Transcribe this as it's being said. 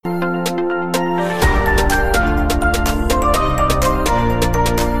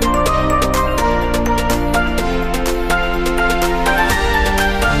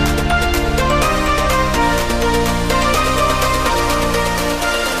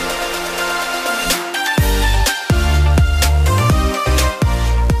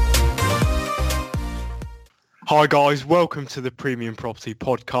Hi guys, welcome to the Premium Property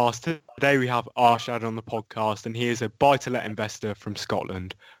Podcast. Today we have Arshad on the podcast and he is a buy-to-let investor from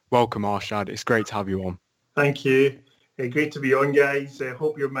Scotland. Welcome Arshad, it's great to have you on. Thank you. Great to be on, guys. I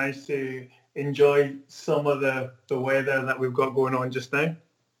hope you've managed to enjoy some of the weather that we've got going on just now.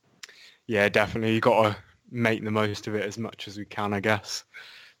 Yeah, definitely. You've got to make the most of it as much as we can, I guess.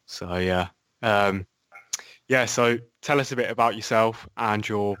 So yeah. So tell us a bit about yourself and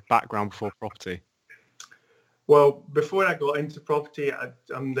your background before property. Well, before I got into property,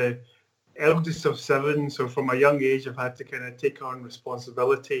 I'm the eldest of seven. So from a young age, I've had to kind of take on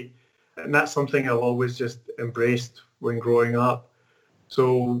responsibility. And that's something I've always just embraced when growing up.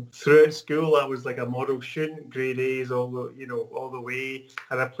 So throughout school, I was like a model student, grade A's all the way.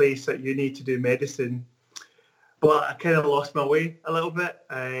 Had a place at uni to do medicine. But I kind of lost my way a little bit.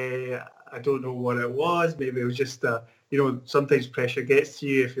 I don't know what it was. Maybe it was just, sometimes pressure gets to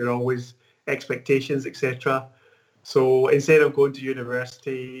you if you're always expectations, etc. So instead of going to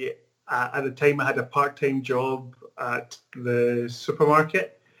university, at the time I had a part-time job at the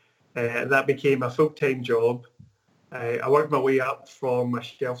supermarket. That became a full-time job. I worked my way up from a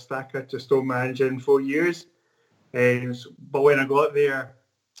shelf stacker to store manager in 4 years. But when I got there,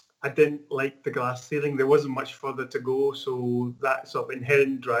 I didn't like the glass ceiling. There wasn't much further to go. So that sort of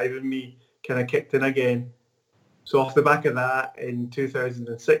inherent drive in me kind of kicked in again. So off the back of that, in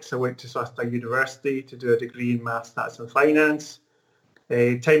 2006, I went to Swansea University to do a degree in Maths, Stats and Finance.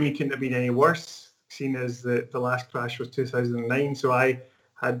 Timing couldn't have been any worse, seeing as the last crash was 2009. So I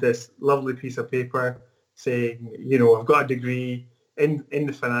had this lovely piece of paper saying, I've got a degree in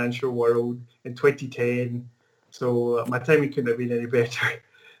the financial world in 2010. So my timing couldn't have been any better.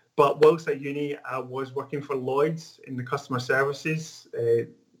 But whilst at uni, I was working for Lloyds in the customer services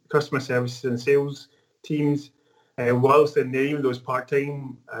and sales teams. Whilst in there, even though it was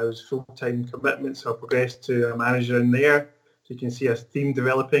part-time, I was full-time commitment, so I progressed to a manager in there. So you can see a theme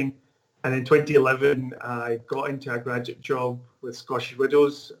developing. And in 2011, I got into a graduate job with Scottish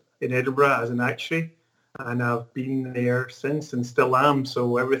Widows in Edinburgh as an actuary. And I've been there since and still am.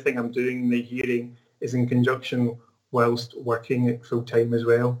 So everything I'm doing in the hearing is in conjunction whilst working full-time as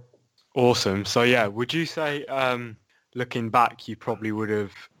well. Awesome. So yeah, would you say, looking back, you probably would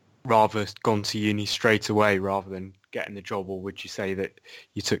have rather gone to uni straight away rather than getting the job, or would you say that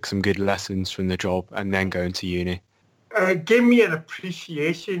you took some good lessons from the job and then going to uni? It gave me an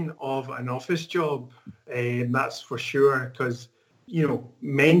appreciation of an office job, and that's for sure, because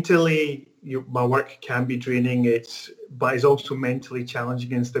mentally my work can be draining, but it's also mentally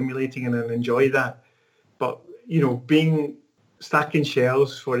challenging and stimulating, and I enjoy that. But being stacking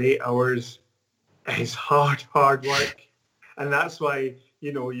shelves for 8 hours is hard work, and that's why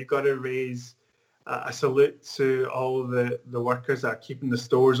you got to raise a salute to all the workers that are keeping the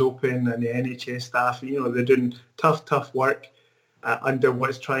stores open and the NHS staff. They're doing tough work under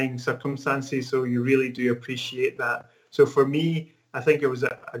what's trying circumstances. So you really do appreciate that. So for me, I think it was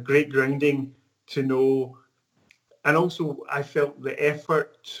a great grounding to know. And also I felt the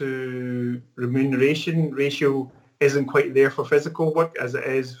effort to remuneration ratio isn't quite there for physical work as it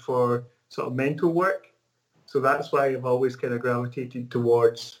is for sort of mental work. So that's why I've always kind of gravitated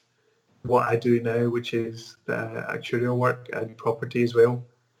towards what I do now, which is the actuarial work and property as well.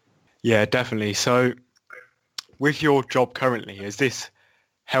 Yeah, definitely. So with your job currently, has this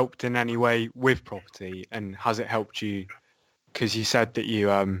helped in any way with property, and has it helped you, because you said that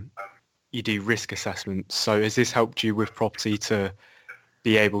you do risk assessments, so has this helped you with property to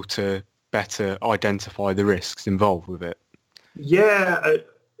be able to better identify the risks involved with it? Yeah,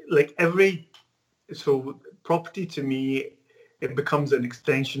 so property to me, it becomes an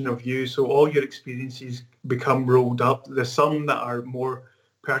extension of you. So all your experiences become rolled up. There's some that are more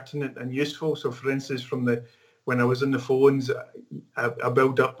pertinent and useful. So for instance, when I was on the phones, I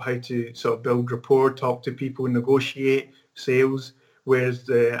build up how to sort of build rapport, talk to people, negotiate sales. Whereas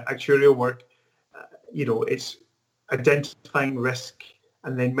the actuarial work, it's identifying risk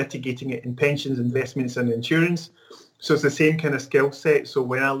and then mitigating it in pensions, investments and insurance. So it's the same kind of skill set. So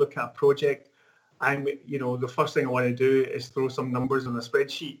when I look at a project, the first thing I want to do is throw some numbers on a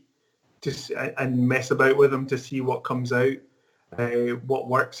spreadsheet and mess about with them to see what comes out, what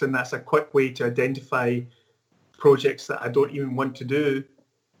works. And that's a quick way to identify projects that I don't even want to do,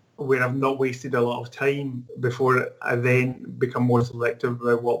 where I've not wasted a lot of time before I then become more selective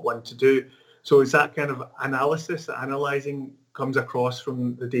about what one to do. So it's that kind of analysis, analysing comes across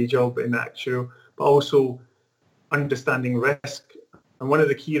from the day job in actual, but also understanding risk. And one of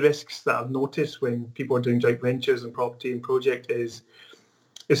the key risks that I've noticed when people are doing joint ventures and property and project is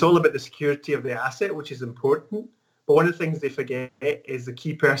it's all about the security of the asset, which is important. But one of the things they forget is the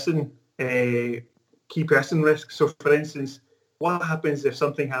key person key person risk. So, for instance, what happens if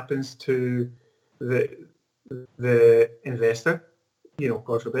something happens to the investor?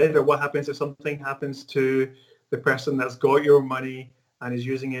 God forbid. Or what happens if something happens to the person that's got your money and is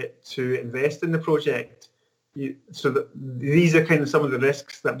using it to invest in the project? These are kind of some of the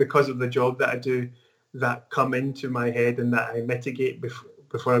risks that, because of the job that I do, that come into my head and that I mitigate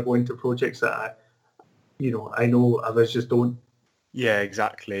before I go into projects that I know others just don't. Yeah,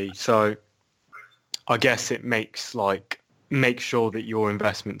 exactly. So I guess it makes make sure that your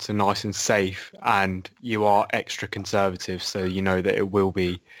investments are nice and safe and you are extra conservative, so you know that it will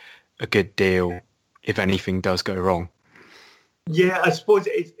be a good deal if anything does go wrong. Yeah, I suppose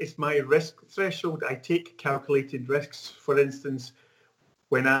it's my risk threshold. I take calculated risks. For instance,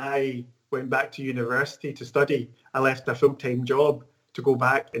 when I went back to university to study, I left a full-time job to go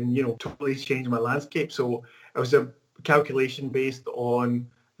back and, totally change my landscape. So it was a calculation based on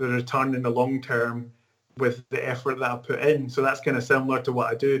the return in the long term with the effort that I put in. So that's kind of similar to what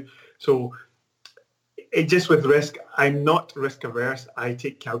I do. So it just with risk, I'm not risk averse. I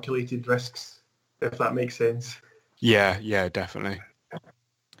take calculated risks, if that makes sense. Yeah, definitely.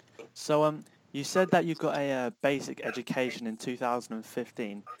 So you said that you got a basic education in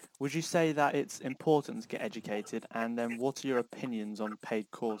 2015. Would you say that it's important to get educated? And then what are your opinions on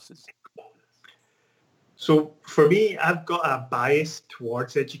paid courses? So for me, I've got a bias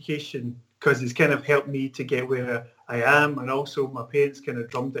towards education because it's kind of helped me to get where I am, and also my parents kind of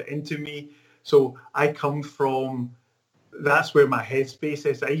drummed it into me. So I come from, that's where my headspace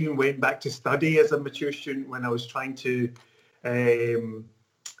is. I even went back to study as a mature student when I was trying to,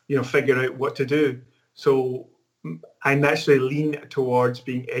 figure out what to do. So I naturally lean towards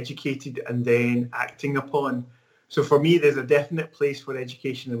being educated and then acting upon. So for me, there's a definite place for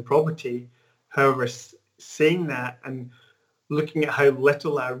education in property. However, saying that and looking at how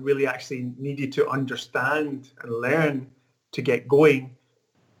little I really actually needed to understand and learn to get going,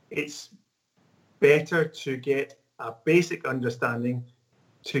 it's better to get a basic understanding,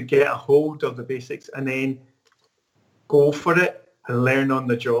 to get a hold of the basics, and then go for it and learn on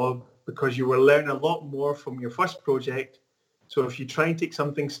the job, because you will learn a lot more from your first project. So if you try and take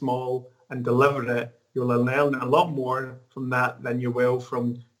something small and deliver it, you'll learn a lot more from that than you will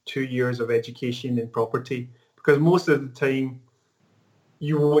from 2 years of education in property, because most of the time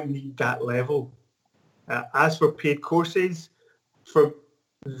you won't need that level. As for paid courses, for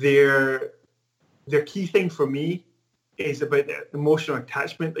their key thing for me is about the emotional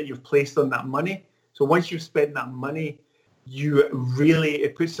attachment that you've placed on that money. So once you've spent that money,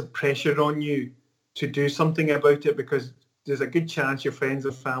 it puts some pressure on you to do something about it, because there's a good chance your friends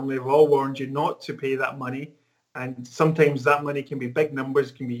and family have all warned you not to pay that money. And sometimes that money can be big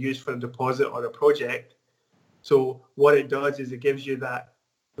numbers, can be used for a deposit or a project. So what it does is it gives you that,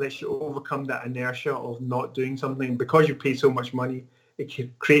 lets you overcome that inertia of not doing something. Because you pay so much money,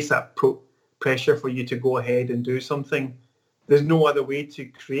 it creates that pressure for you to go ahead and do something. There's no other way to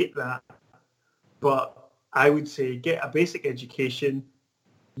create that. But I would say get a basic education,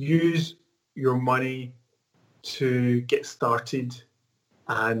 use your money to get started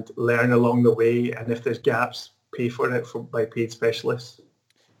and learn along the way. And if there's gaps, pay for it by paid specialists.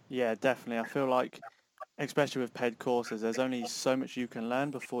 Yeah, definitely. I feel like, especially with paid courses, there's only so much you can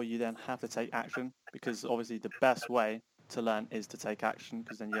learn before you then have to take action, because obviously the best way to learn is to take action,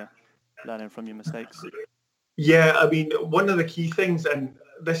 because then you're learning from your mistakes. Yeah, I mean, one of the key things, and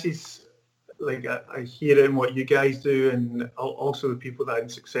this is like I hear in what you guys do and also the people that are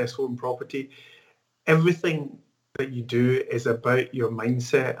successful in property, everything that you do is about your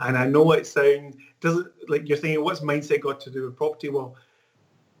mindset. And I know it doesn't, like you're thinking, what's mindset got to do with property? Well,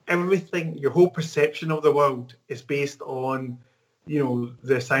 everything, your whole perception of the world is based on, the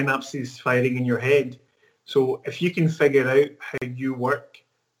synapses firing in your head. So if you can figure out how you work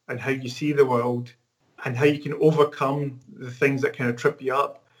and how you see the world and how you can overcome the things that kind of trip you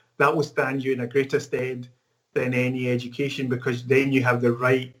up, that will stand you in a greater stead than any education, because then you have the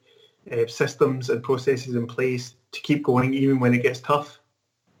right systems and processes in place to keep going even when it gets tough.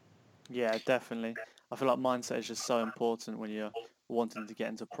 Yeah, definitely. I feel like mindset is just so important when you're wanting to get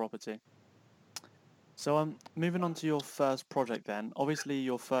into property. So moving on to your first project then. Obviously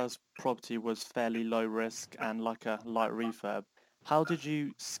your first property was fairly low risk and like a light refurb. How did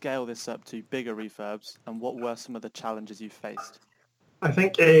you scale this up to bigger refurbs, and what were some of the challenges you faced? I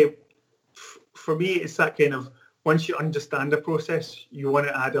think for me, it's that kind of, once you understand the process, you want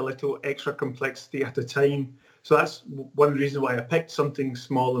to add a little extra complexity at a time. So that's one of the reasons why I picked something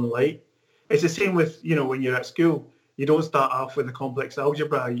small and light. It's the same with, when you're at school. You don't start off with a complex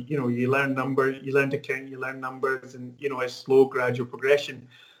algebra. You learn numbers, you learn to count, you learn numbers, and, it's slow, gradual progression.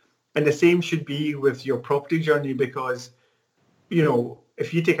 And the same should be with your property journey, because,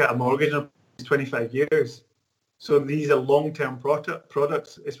 if you take out a mortgage on it's 25 years, so these are long-term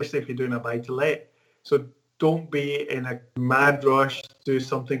products, especially if you're doing a buy-to-let. So don't be in a mad rush to do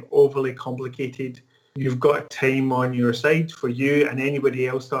something overly complicated. You've got time on your side for you and anybody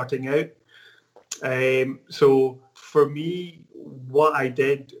else starting out. So for me, what I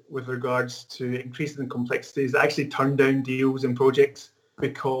did with regards to increasing the complexity is I actually turned down deals and projects,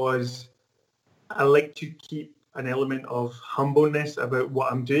 because I like to keep an element of humbleness about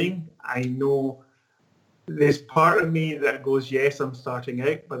what I'm doing. I know there's part of me that goes, yes, I'm starting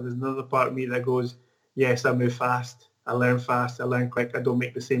out, but there's another part of me that goes, yes, I move fast, I learn quick, I don't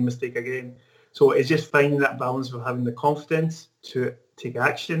make the same mistake again. So it's just finding that balance of having the confidence to take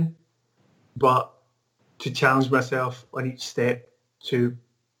action, but to challenge myself on each step to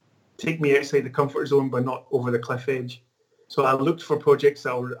take me outside the comfort zone, but not over the cliff edge. So I looked for projects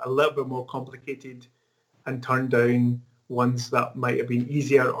that were a little bit more complicated and turned down ones that might have been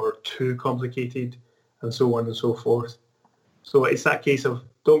easier or too complicated, and so on and so forth. So it's that case of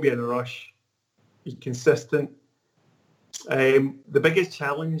don't be in a rush, be consistent. The biggest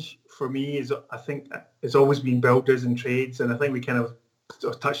challenge for me is, I think, it's always been builders and trades, and I think we kind of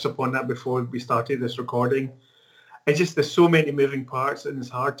touched upon that before we started this recording. It's just there's so many moving parts, and it's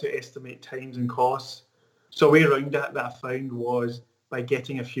hard to estimate times and costs. So a way around that I found was by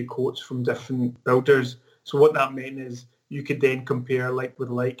getting a few quotes from different builders. So what that meant is you could then compare like with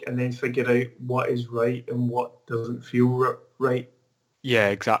like, and then figure out what is right and what doesn't feel right. Yeah,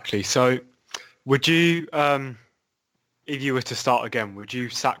 exactly. So would you, if you were to start again, would you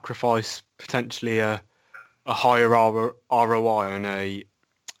sacrifice potentially a higher ROI on a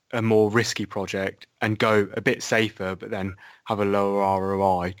more risky project and go a bit safer, but then have a lower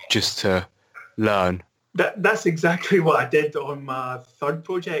ROI just to learn? That's exactly what I did on my third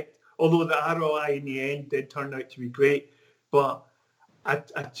project, although the ROI in the end did turn out to be great. But I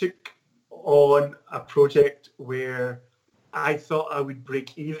took on a project where I thought I would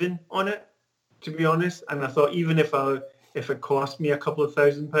break even on it, to be honest. And I thought even if it cost me a couple of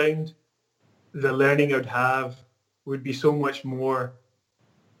 £1,000, the learning I'd have would be so much more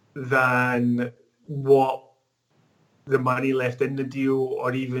than what the money left in the deal,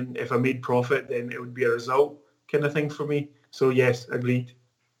 or even if I made profit, then it would be a result kind of thing for me. So yes, agreed.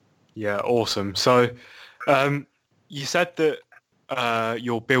 Yeah, awesome. So you said that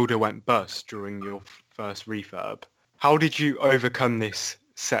your builder went bust during your first refurb. How did you overcome this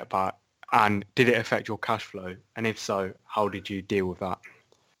setback, and did it affect your cash flow? And if so, how did you deal with that?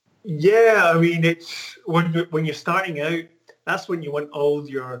 Yeah, I mean, it's when you're starting out, that's when you want all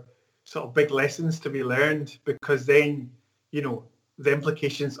your sort of big lessons to be learned, because then, the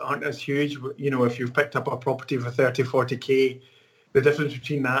implications aren't as huge. If you've picked up a property for 30, 40K, the difference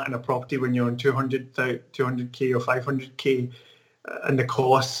between that and a property when you're on 200K or 500K, and the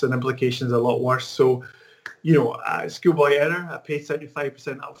costs and implications are a lot worse. So, schoolboy error, I paid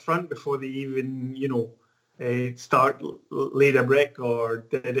 75% up front before they even, start laid a brick or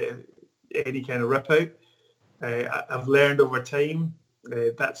did any kind of rip out. I've learned over time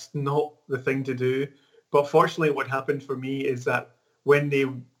that's not the thing to do. But fortunately, what happened for me is that when they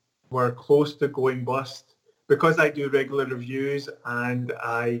were close to going bust, because I do regular reviews and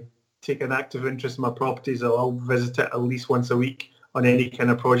I take an active interest in my properties, I'll visit it at least once a week on any kind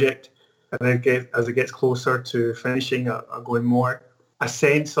of project. And then as it gets closer to finishing, I'll go in more. I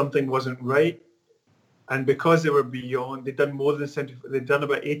sensed something wasn't right. And because they were beyond, they'd done more than they'd done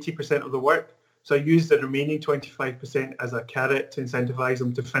about 80% of the work. So I used the remaining 25% as a carrot to incentivize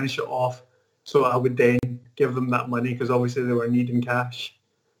them to finish it off. So I would then give them that money, because obviously they were needing cash.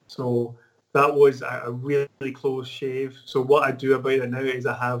 So that was a really close shave. So what I do about it now is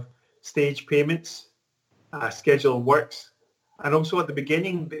I have stage payments, schedule works. And also at the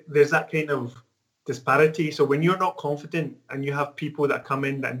beginning, there's that kind of disparity. So when you're not confident and you have people that come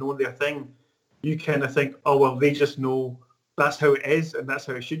in that know their thing, you kind of think, oh, well, they just know that's how it is and that's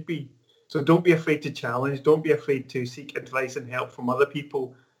how it should be. So don't be afraid to challenge. Don't be afraid to seek advice and help from other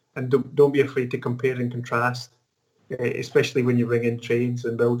people. And don't be afraid to compare and contrast, especially when you bring in trades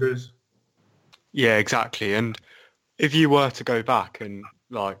and builders. Yeah, exactly. And if you were to go back and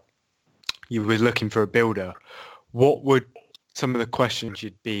you were looking for a builder, what would some of the questions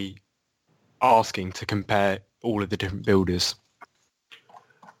you'd be asking to compare all of the different builders?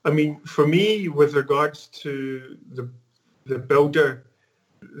 I mean, for me, with regards to the builder,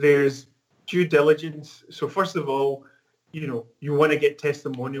 there's due diligence. So first of all, you want to get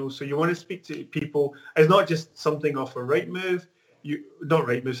testimonials. So you want to speak to people. It's not just something off of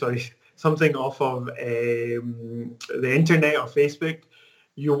something off of the internet or Facebook.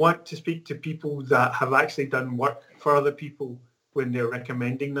 you want to speak to people that have actually done work for other people when they're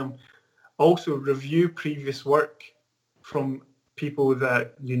recommending them. Also, review previous work from people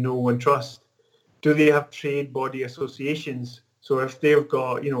that you know and trust. Do they have trade body associations? So if they've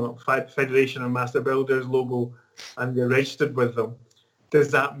got, Federation of Master Builders logo and they're registered with them,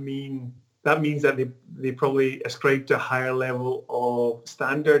 does that mean that means that they probably ascribe to a higher level of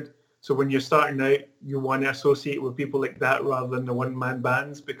standard? So when you're starting out, you want to associate with people like that rather than the one-man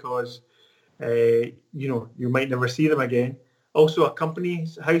bands because, you might never see them again. Also, a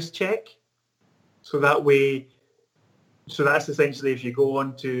company's house check. So that way, that's essentially if you go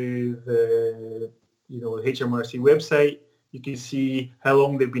onto the, HMRC website, you can see how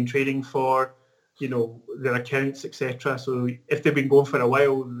long they've been trading for, their accounts, etc. So if they've been going for a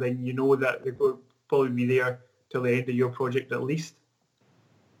while, then you know that they're going to probably be there till the end of your project at least.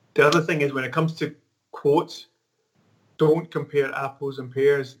 The other thing is when it comes to quotes, don't compare apples and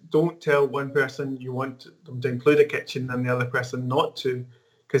pears. Don't tell one person you want them to include a kitchen and the other person not to,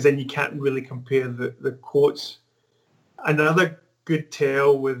 because then you can't really compare the quotes. Another good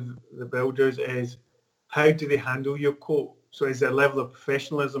tell with the builders is how do they handle your quote? So is there a level of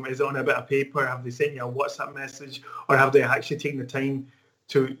professionalism? Is it on a bit of paper? Have they sent you a WhatsApp message? Or have they actually taken the time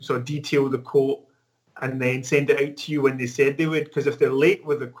to sort of detail the quote and then send it out to you when they said they would? Because if they're late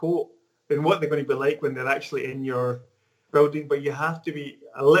with the quote, then what they're going to be like when they're actually in your building. But you have to be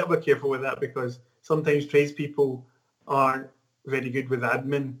a little bit careful with that because sometimes tradespeople aren't very good with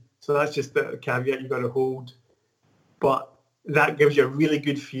admin. So that's just the caveat you got to hold. But that gives you a really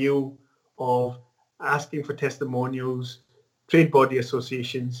good feel of asking for testimonials, trade body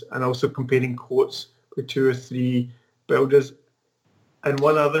associations, and also comparing quotes with 2 or 3 builders. And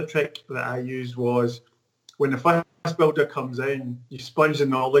one other trick that I used was when the first builder comes in, you sponge the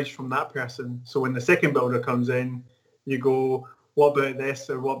knowledge from that person. So when the second builder comes in, you go, what about this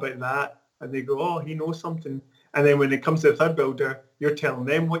or what about that? And they go, oh, he knows something. And then when it comes to the third builder, you're telling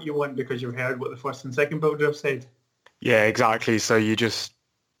them what you want because you've heard what the first and second builder have said. Yeah, exactly. So you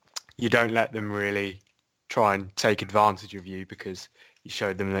don't let them really try and take advantage of you because you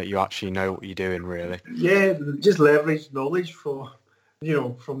showed them that you actually know what you're doing, really. Yeah, just leverage knowledge from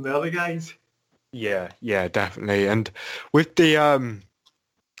the other guys. Yeah, definitely. And with the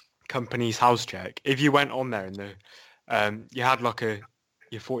company's house check, if you went on there and you had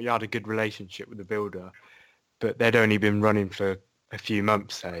you thought you had a good relationship with the builder, but they'd only been running for a few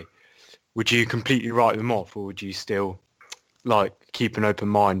months, say, would you completely write them off, or would you still keep an open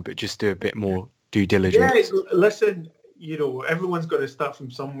mind but just do a bit more due diligence? Yeah, listen, everyone's got to start from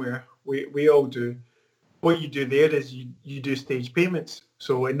somewhere. We all do. What you do there is you do stage payments.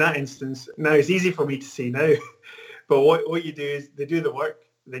 So in that instance, now it's easy for me to say now, but what you do is they do the work,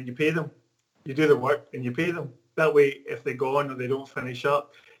 then you pay them. You do the work and you pay them. That way, if they go on or they don't finish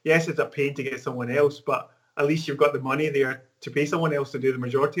up, yes, it's a pain to get someone else, but at least you've got the money there to pay someone else to do the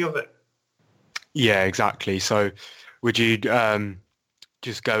majority of it. Yeah, exactly. So would you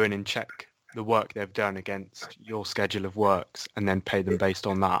just go in and check the work they've done against your schedule of works and then pay them based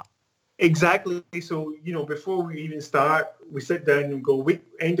on that? Exactly. So, before we even start, we sit down and go,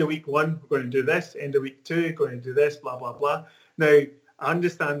 end of week 1, we're going to do this. End of week 2, going to do this, blah, blah, blah. Now, I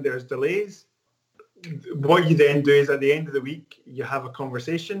understand there's delays. What you then do is at the end of the week, you have a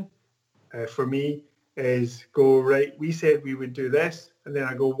conversation. For me, is go, right, we said we would do this. And then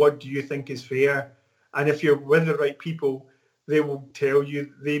I go, what do you think is fair? And if you're with the right people, they will tell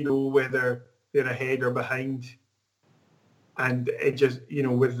you, they know whether they're ahead or behind. And it just,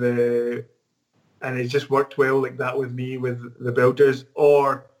 and it just worked well like that with me, with the builders.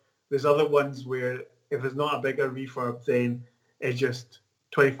 Or there's other ones where if it's not a bigger refurb, then it's just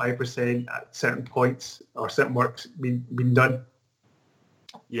 25% at certain points or certain works been done.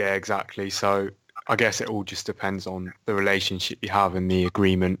 Yeah, exactly. So I guess it all just depends on the relationship you have and the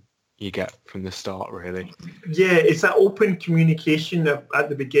agreement you get from the start, really. Yeah, it's that open communication at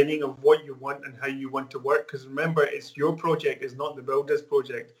the beginning of what you want and how you want to work. Because remember, it's your project, it's not the builder's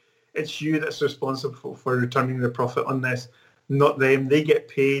project. It's you that's responsible for returning the profit on this, not them. They get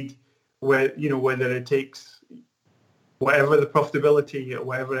paid whether it takes whatever the profitability or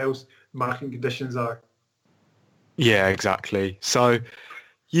whatever else market conditions are. Yeah, exactly. So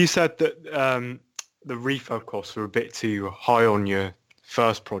you said that the refurb costs were a bit too high on your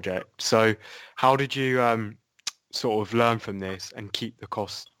first project. So how did you sort of learn from this and keep the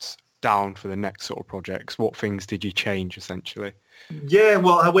costs down for the next sort of projects? What things did you change essentially? Yeah,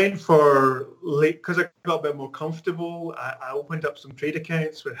 well, I went for because I got a bit more comfortable. I opened up some trade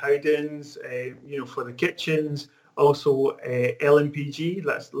accounts with Howdens, for the kitchens. Also, LNPG,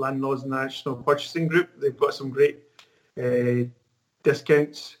 that's Landlords National Purchasing Group. They've got some great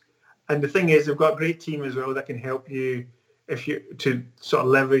discounts. And the thing is, they've got a great team as well that can help you to sort of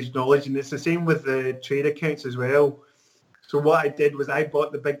leverage knowledge. And it's the same with the trade accounts as well. So what I did was I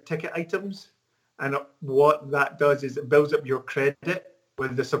bought the big ticket items, and what that does is it builds up your credit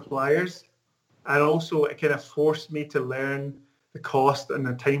with the suppliers. And also it kind of forced me to learn the cost and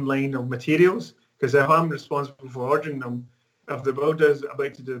the timeline of materials. Because if I'm responsible for ordering them, if the builder's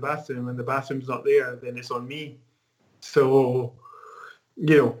about to do the bathroom and the bathroom's not there, then it's on me. So,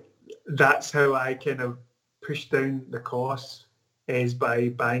 that's how I kind of push down the costs, is by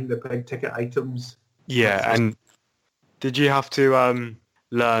buying the big ticket items. Yeah, and did you have to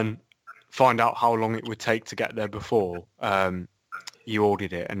find out how long it would take to get there before you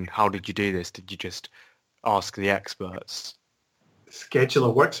ordered it, and how did you do this? Did you just ask the experts?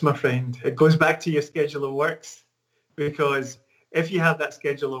 Scheduler works, my friend. It goes back to your scheduler works, because if you have that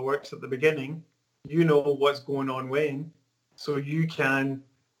scheduler works at the beginning, you know what's going on when, so you can,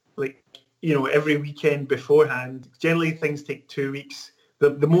 every weekend beforehand. Generally, things take 2 weeks.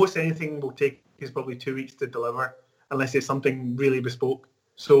 The most anything will take is probably 2 weeks to deliver, unless it's something really bespoke.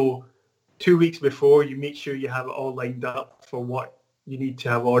 So 2 weeks before, you make sure you have it all lined up for what you need to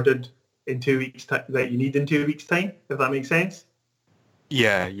have ordered in 2 weeks that you need in 2 weeks' time, if that makes sense.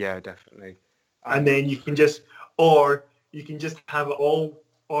 Yeah, definitely. And then you can just have it all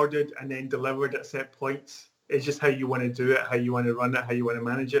ordered and then delivered at set points. It's just how you want to do it, how you want to run it, how you want to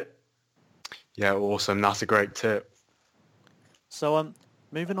manage it. Yeah, awesome. That's a great tip. So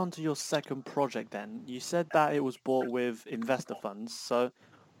moving on to your second project then, you said that it was bought with investor funds. So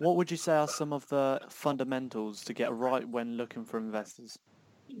what would you say are some of the fundamentals to get right when looking for investors?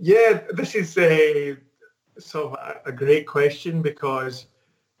 Yeah, this is a great question, because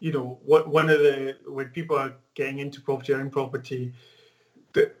when people are getting into property or in property,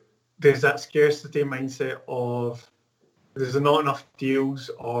 there's that scarcity mindset of there's not enough deals,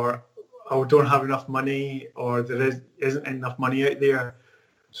 or I don't have enough money, or there isn't enough money out there.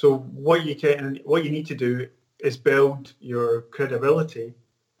 So what you need to do is build your credibility.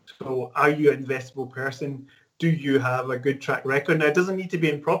 So are you an investable person? Do you have a good track record? Now, it doesn't need to be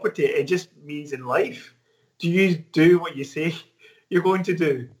in property. It just means in life. Do you do what you say you're going to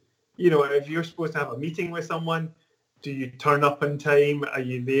do? If you're supposed to have a meeting with someone, do you turn up on time? Are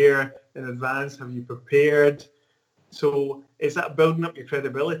you there in advance? Have you prepared? So it's that building up your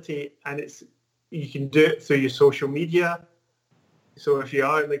credibility, and you can do it through your social media. So if you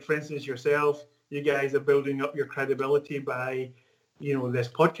are, for instance, yourself, you guys are building up your credibility by, this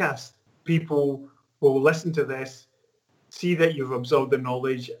podcast. People will listen to this, see that you've absorbed the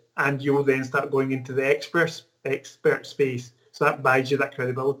knowledge, and you'll then start going into the expert space. So that buys you that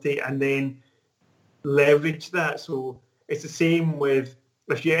credibility, and then leverage that. So it's the same with,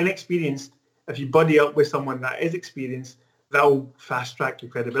 if you're inexperienced, if you buddy up with someone that is experienced, that'll fast track your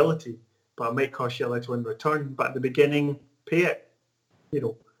credibility. But it might cost you a little in return. But at the beginning, pay it.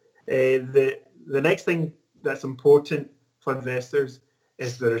 The next thing that's important for investors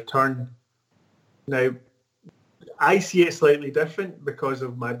is the return. Now, I see it slightly different because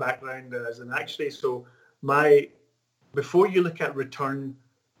of my background as an actuary. So before you look at return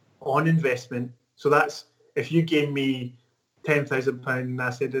on investment, so that's if you gave me £10,000 and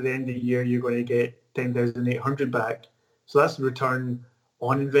I said at the end of the year you're going to get 10,800 back. So that's return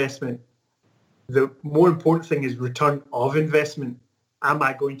on investment. The more important thing is return of investment. Am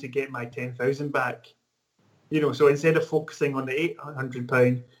I going to get my 10,000 back? So instead of focusing on the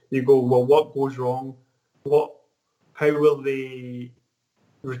 £800, you go, well, what goes wrong? How will they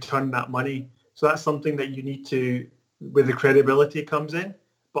return that money? So that's something that you need to, where the credibility comes in,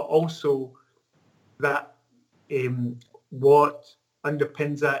 but also that what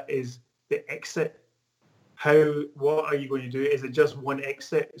underpins that is the exit. What are you going to do? Is it just one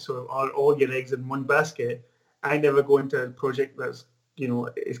exit? So are all your eggs in one basket? I never go into a project that's,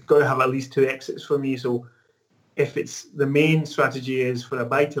 it's got to have at least 2 exits for me. So if it's the main strategy is for a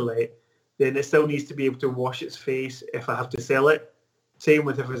buy-to-let, then it still needs to be able to wash its face if I have to sell it. Same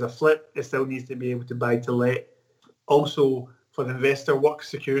with if it's a flip, it still needs to be able to buy-to-let. Also, for the investor, what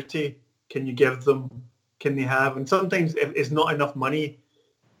security can you give them? Can they have? And sometimes if it's not enough money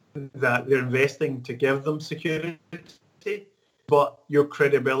that they're investing to give them security, but your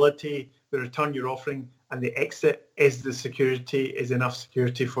credibility, the return you're offering, and the exit is enough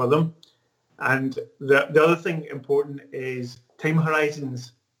security for them. And the other thing important is time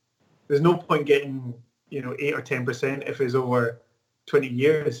horizons. There's no point getting 8 or 10% if it's over 20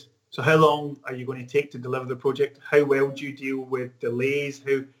 years. So how long are you going to take to deliver the project? How well do you deal with delays?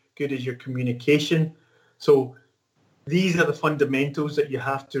 How good is your communication? So these are the fundamentals that you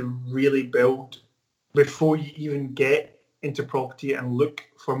have to really build before you even get into property and look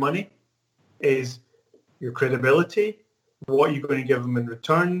for money is your credibility, what you're going to give them in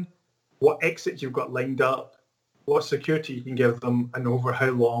return, what exits you've got lined up, what security you can give them, and over how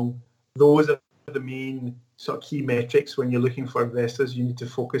long. Those are the main sort of key metrics when you're looking for investors you need to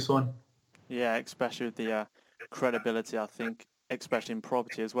focus on. Yeah, especially with the credibility, I think, especially in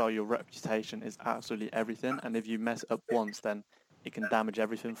property as well, your reputation is absolutely everything. And if you mess it up once, then it can damage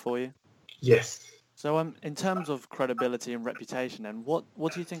everything for you. Yes. So in terms of credibility and reputation, then what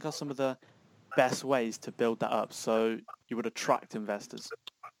do you think are some of the best ways to build that up so you would attract investors?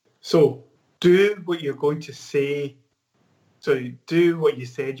 So do what you're going to say. So do what you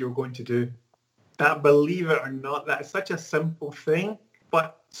said you're going to do. That, believe it or not, that's such a simple thing,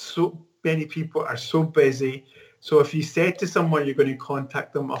 but so many people are so busy. So if you said to someone you're going to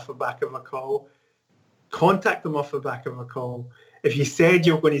contact them off the back of a call, contact them off the back of a call. If you said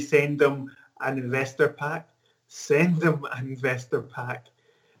you're going to send them an investor pack, send them an investor pack.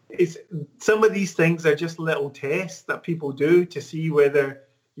 It's, some of these things are just little tests that people do to see whether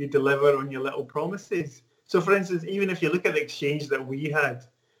you deliver on your little promises. So for instance, even if you look at the exchange that we had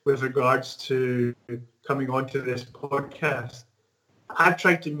with regards to coming onto this podcast, I've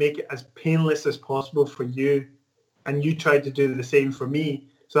tried to make it as painless as possible for you, and you tried to do the same for me.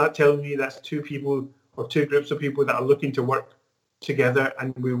 So that tells me that's two people or two groups of people that are looking to work together,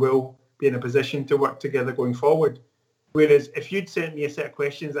 and we will be in a position to work together going forward. Whereas if you'd sent me a set of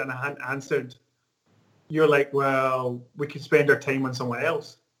questions and I hadn't answered, you're like, well, we could spend our time on someone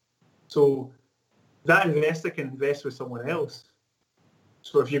else. So that investor can invest with someone else.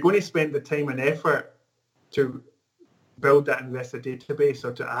 So if you're going to spend the time and effort to build that investor database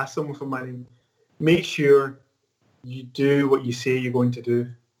or to ask someone for money, make sure you do what you say you're going to do.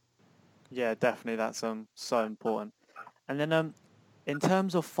 Yeah, definitely. That's so important. And then in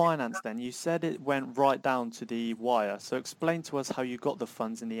terms of finance then, you said it went right down to the wire. So explain to us how you got the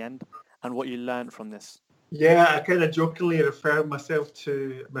funds in the end and what you learned from this. Yeah, I kind of jokingly refer myself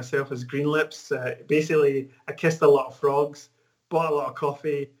as Green Lips. Basically, I kissed a lot of frogs, bought a lot of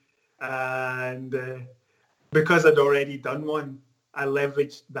coffee, and because I'd already done one, I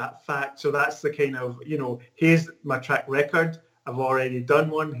leveraged that fact. So that's the kind of, here's my track record. I've already done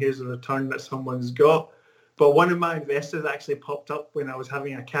one. Here's a return that someone's got. But one of my investors actually popped up when I was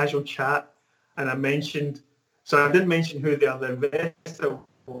having a casual chat, and I didn't mention who the other investor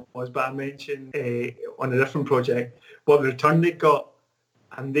was, but I mentioned on a different project what return they got,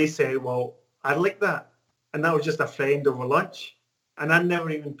 and they said, well, I'd like that. And that was just a friend over lunch, and I never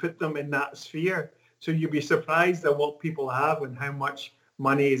even put them in that sphere. So you'd be surprised at what people have and how much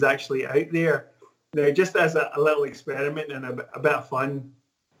money is actually out there. Now, just as a little experiment and a bit of fun,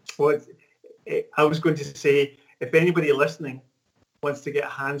 I was going to say, if anybody listening wants to get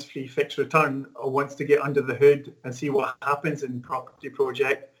hands-free fixed return or wants to get under the hood and see what happens in property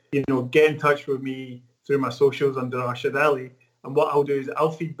project, get in touch with me through my socials under Arshad Ali. And what I'll do is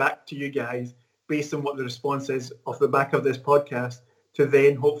I'll feed back to you guys based on what the response is off the back of this podcast to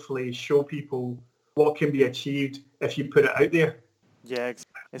then hopefully show people what can be achieved if you put it out there. Yeah,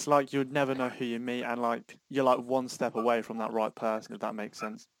 it's like you'd never know who you meet, and like you're like one step away from that right person, if that makes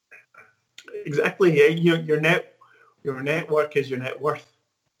sense. Exactly. Yeah. Your network is your net worth.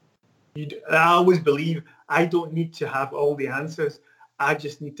 I always believe I don't need to have all the answers. I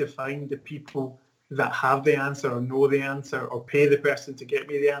just need to find the people that have the answer or know the answer or pay the person to get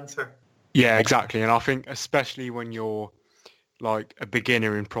me the answer. Yeah, exactly. And I think especially when you're like a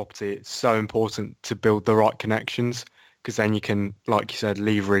beginner in property, it's so important to build the right connections, because then you can, like you said,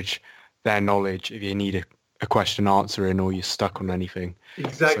 leverage their knowledge if you need a question answering or you're stuck on anything.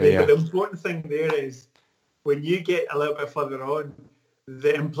 Exactly. So, yeah. But the important thing there is when you get a little bit further on,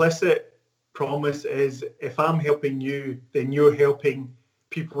 the implicit promise is if I'm helping you, then you're helping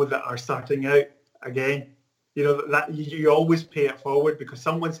people that are starting out again. That you always pay it forward because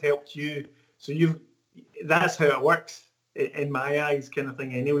someone's helped you. So that's how it works in my eyes, kind of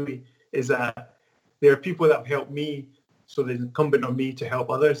thing anyway, is that there are people that have helped me, so there's incumbent on me to help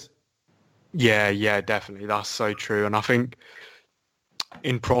others. Yeah, definitely. That's so true. And I think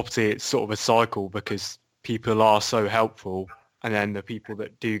in property, it's sort of a cycle because people are so helpful, and then the people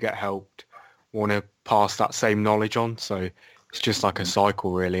that do get helped want to pass that same knowledge on. So it's just like a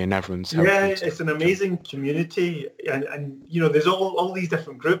cycle, really, and everyone's helping. Yeah, it's an amazing community, and there's all these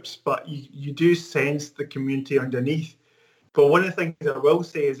different groups, but you do sense the community underneath. But one of the things I will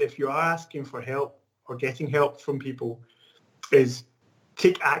say is if you are asking for help or getting help from people, is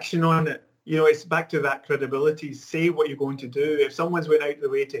take action on it. It's back to that credibility. Say what you're going to do. If someone's went out of the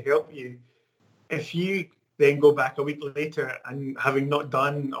way to help you, if you then go back a week later and having not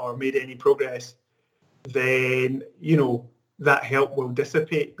done or made any progress, then, that help will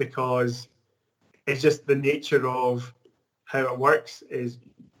dissipate, because it's just the nature of how it works is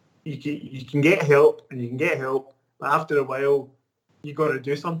you can get help and you can get help, but after a while, you got to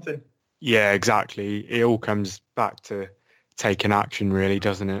do something. Yeah, exactly. It all comes back to taking action, really,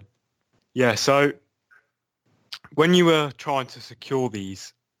 doesn't it? Yeah, so when you were trying to secure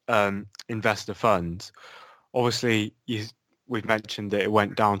these investor funds, obviously we've mentioned that it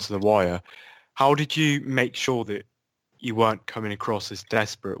went down to the wire. How did you make sure that you weren't coming across as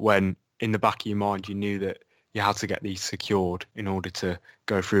desperate when in the back of your mind you knew that you had to get these secured in order to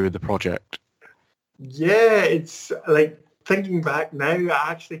go through with the project? Yeah, it's like thinking back now,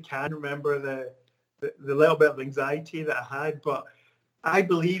 I actually can remember the little bit of anxiety that I had, but I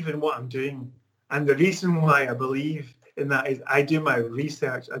believe in what I'm doing. And the reason why I believe in that is I do my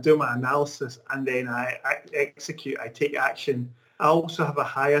research, I do my analysis, and then I execute, I take action. I also have a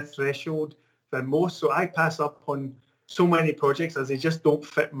higher threshold than most, so I pass up on so many projects as they just don't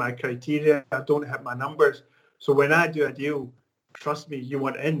fit my criteria, I don't hit my numbers. So when I do a deal, trust me, you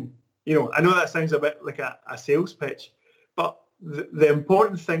want in. I know that sounds a bit like a sales pitch, but the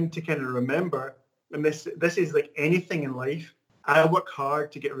important thing to kind of remember, and this is like anything in life, I work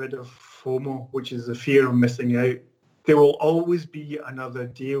hard to get rid of FOMO, which is the fear of missing out. There will always be another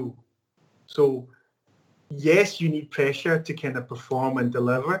deal. So yes, you need pressure to kind of perform and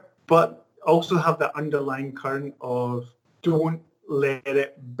deliver, but also have that underlying current of don't let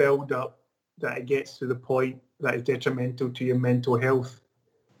it build up that it gets to the point that is detrimental to your mental health.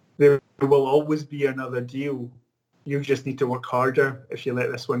 There will always be another deal. You just need to work harder if you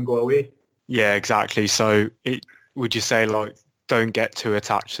let this one go away. Yeah, exactly. So would you say like don't get too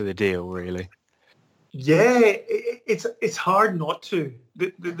attached to the deal, really? Yeah, it's hard not to.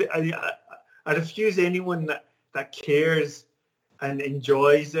 I refuse anyone that cares and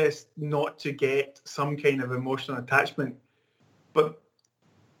enjoys this not to get some kind of emotional attachment. But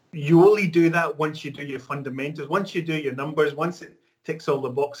you only do that once you do your fundamentals, once you do your numbers, once it ticks all the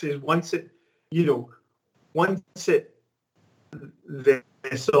boxes, once it the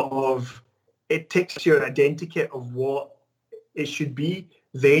sort of it takes your identity of what it should be,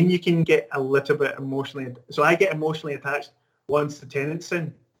 then you can get a little bit emotionally. So I get emotionally attached once the tenant's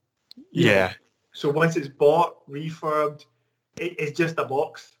in. Yeah. So once it's bought, refurbed, it's just a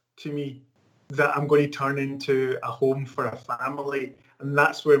box to me that I'm going to turn into a home for a family. And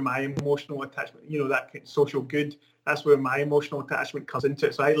that's where my emotional attachment, that social good, that's where my emotional attachment comes into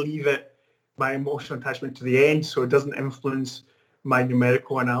it. So I leave my emotional attachment to the end so it doesn't influence my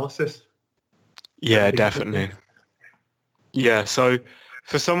numerical analysis. Yeah, definitely. Yeah, so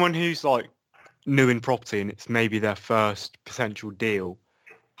for someone who's like new in property and it's maybe their first potential deal,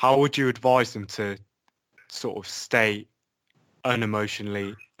 how would you advise them to sort of stay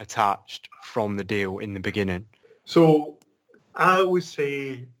unemotionally attached from the deal in the beginning? So I always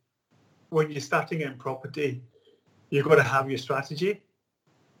say when you're starting in property, you've got to have your strategy.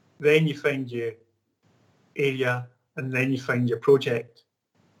 Then you find your area and then you find your project.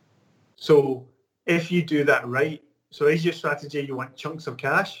 So if you do that right, so is your strategy you want chunks of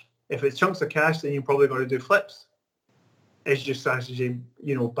cash? If it's chunks of cash, then you're probably going to do flips. Is your strategy,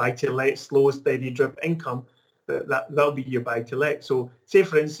 buy to let, slow, steady drip income? That'll be your buy to let. So say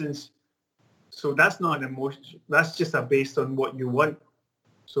for instance, so that's not an emotion. That's just based on what you want.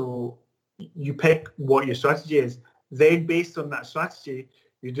 So you pick what your strategy is. Then based on that strategy,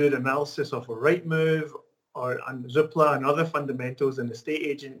 you do an analysis of a Rightmove or on Zoopla and other fundamentals and estate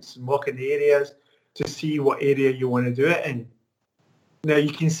agents walking the areas to see what area you want to do it in. Now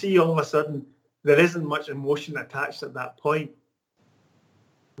you can see all of a sudden there isn't much emotion attached at that point.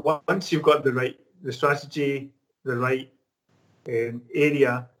 Once you've got the strategy, the right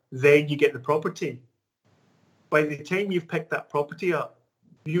area, then you get the property. By the time you've picked that property up,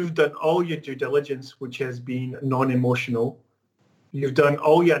 you've done all your due diligence, which has been non-emotional. You've done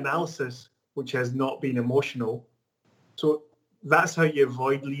all your analysis, which has not been emotional. So that's how you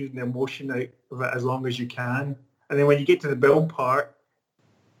avoid leaving the emotion out of it as long as you can. And then when you get to the build part,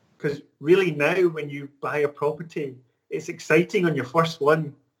 because really now when you buy a property, it's exciting on your first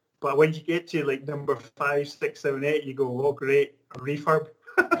one. But when you get to like number 5, 6, 7, 8, you go, oh, great, a refurb.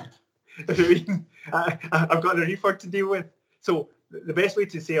 I've got a refurb to deal with. So the best way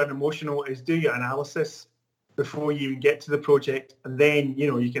to say unemotional is do your analysis before you get to the project, and then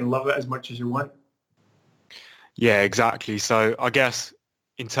you can love it as much as you want. Yeah, exactly. So I guess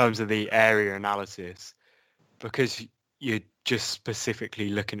in terms of the area analysis, because you're just specifically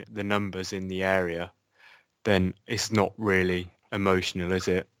looking at the numbers in the area, then it's not really emotional, is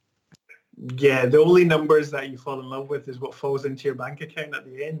it? Yeah, the only numbers that you fall in love with is what falls into your bank account at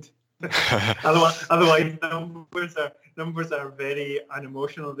the end. Otherwise, numbers are very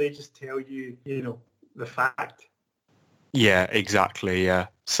unemotional. They just tell you, the fact. Yeah, exactly. Yeah.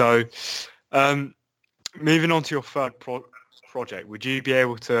 So, moving on to your third project, would you be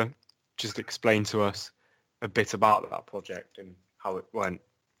able to just explain to us a bit about that project and how it went?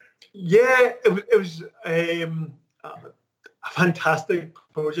 Yeah, it was a fantastic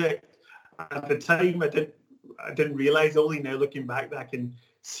project. At the time, I didn't realise. Only now, looking back, that I can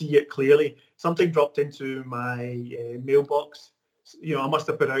see it clearly. Something dropped into my mailbox. I must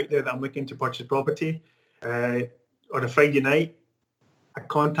have put out there that I'm looking to purchase property. On a Friday night, I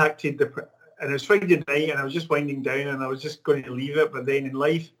contacted and it was Friday night, and I was just winding down, and I was just going to leave it. But then in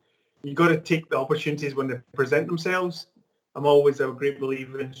life, you got to take the opportunities when they present themselves. I'm always a great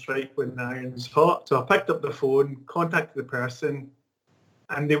believer in strike when the iron's hot. So I picked up the phone, contacted the person,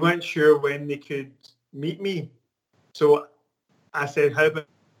 and they weren't sure when they could meet me. So I said, how about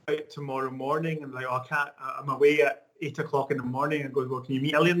tomorrow morning? And like, oh, I can't, I'm away at 8 o'clock in the morning. I goes, well, can you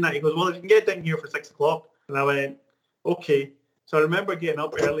meet earlier than that? He goes, well, if you can get down here for 6 o'clock. And I went, okay. So I remember getting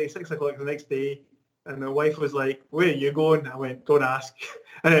up early, 6 o'clock the next day, and my wife was like, where are you going? I went, don't ask.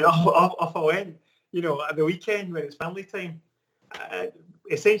 And then off I went, at the weekend when it's family time.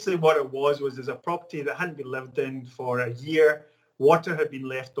 Essentially what it was there's a property that hadn't been lived in for a year. Water had been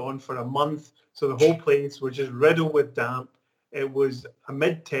left on for a month. So the whole place was just riddled with damp. It was a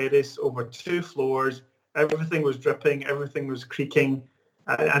mid-terrace over 2 floors. Everything was dripping. Everything was creaking.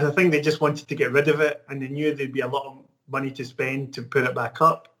 And I think they just wanted to get rid of it. And they knew there'd be a lot of money to spend to put it back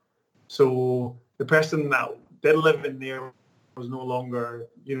up. So the person that did live in there was no longer,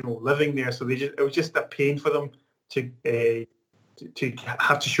 living there. So it was just a pain for them to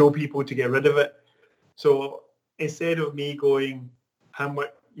have to show people to get rid of it. So instead of me going, how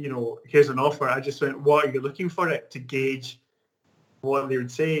much, here's an offer, I just went, what are you looking for it, to gauge what they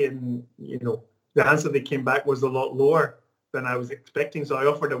would say. And, the answer they came back was a lot lower than I was expecting. So I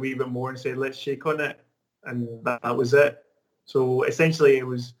offered a wee bit more and said, let's shake on it. And that was it. So essentially it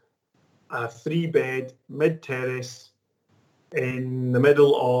was a 3-bed mid-terrace in the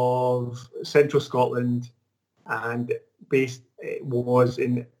middle of central Scotland, and it was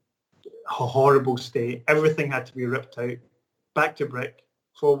in a horrible state. Everything had to be ripped out, back to brick,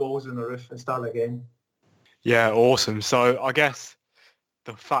 4 walls and a roof, and start again. Yeah, awesome. So I guess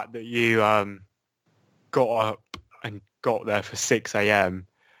the fact that you got up and got there for 6 a.m.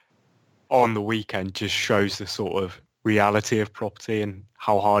 on the weekend just shows the sort of reality of property and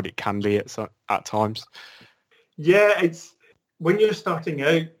how hard it can be at times. Yeah, it's when you're starting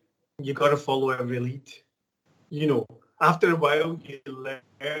out, you got to follow every lead. After a while, you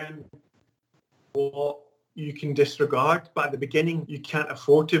learn what you can disregard, but at the beginning, you can't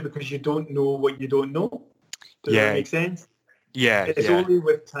afford to because you don't know what you don't know. Does that make sense? Yeah. It's only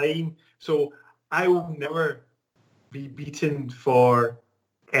with time. So I will never be beaten for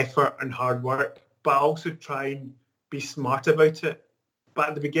effort and hard work, but I also try and be smart about it. But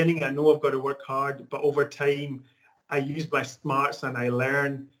at the beginning, I know I've got to work hard, but over time, I use my smarts and I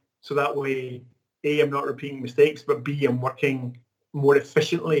learn. So that way, A, I'm not repeating mistakes, but B, I'm working more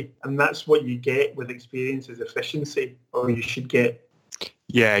efficiently. And that's what you get with experience, is efficiency, or you should get.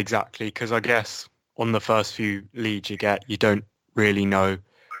 Yeah, exactly. Because I guess on the first few leads you get, you don't really know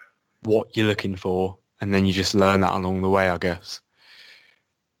what you're looking for. And then you just learn that along the way, I guess.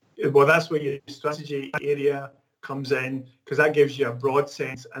 Well, that's where your strategy area comes in, because that gives you a broad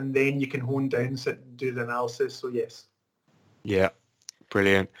sense, and then you can hone down, sit and do the analysis. So yes. Yeah,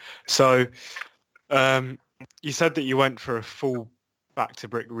 brilliant. So you said that you went for a full back to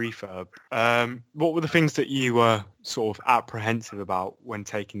brick refurb. What were the things that you were sort of apprehensive about when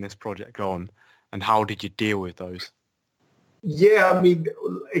taking this project on, and how did you deal with those? Yeah, I mean,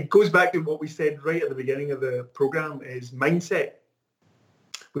 it goes back to what we said right at the beginning of the program, is mindset.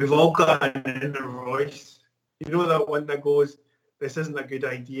 We've all got an inner voice. You know, that one that goes, this isn't a good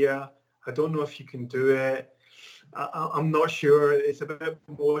idea. I don't know if you can do it. I'm not sure. It's a bit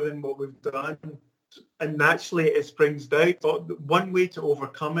more than what we've done. And naturally it springs out. But one way to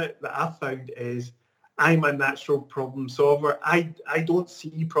overcome it that I've found is I'm a natural problem solver. I don't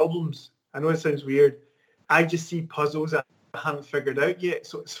see problems. I know it sounds weird. I just see puzzles that I haven't figured out yet.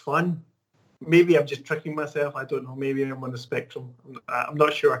 So it's fun. Maybe I'm just tricking myself. I don't know. Maybe I'm on the spectrum. I'm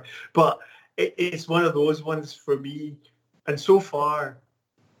not sure. But it's one of those ones for me. And so far,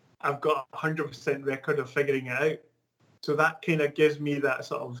 I've got a 100% record of figuring it out. So that kind of gives me that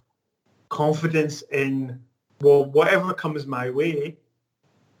sort of confidence in, well, whatever comes my way,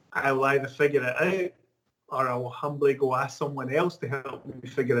 I'll either figure it out, or I'll humbly go ask someone else to help me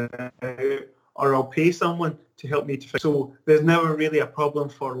figure it out, or I'll pay someone to help me to fix. So there's never really a problem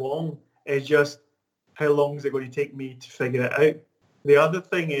for long. It's just how long is it going to take me to figure it out? The other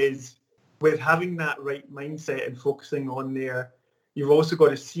thing is, with having that right mindset and focusing on there, you've also got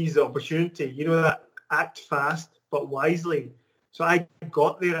to seize the opportunity. You know, that act fast but wisely. So I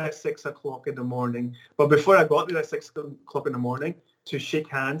got there at 6 o'clock in the morning, but before I got there at 6 o'clock in the morning to shake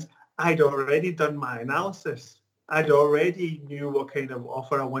hands, I'd already done my analysis. I'd already knew what kind of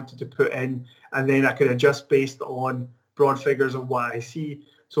offer I wanted to put in, and then I could adjust based on broad figures of what I see.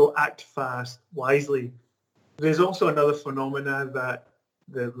 So act fast, wisely. There's also another phenomena that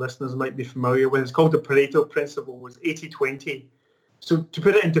the listeners might be familiar with. It's called the Pareto principle. It's 80-20. So to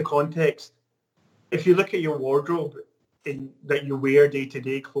put it into context, if you look at your wardrobe that you wear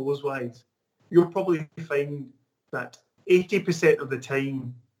day-to-day clothes-wise, you'll probably find that 80% of the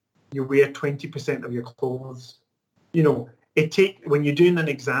time you wear 20% of your clothes. You know, when you're doing an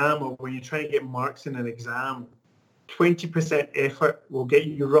exam or when you're trying to get marks in an exam, 20% effort will get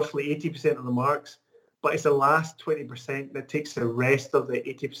you roughly 80% of the marks, but it's the last 20% that takes the rest of the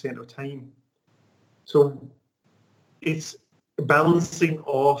 80% of time. So it's balancing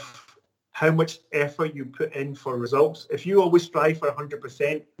off how much effort you put in for results. If you always strive for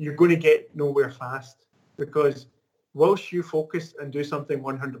 100%, you're going to get nowhere fast, because whilst you focus and do something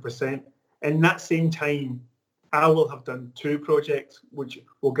 100%, in that same time, I will have done 2 projects which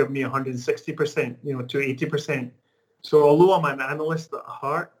will give me 160%, to 80%. So although I'm an analyst at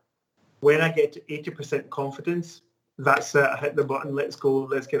heart, when I get to 80% confidence, that's it. I hit the button, let's go,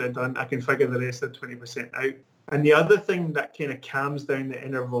 let's get it done. I can figure the rest of the 20% out. And the other thing that kind of calms down the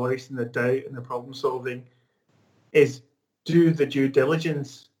inner voice and the doubt and the problem solving is do the due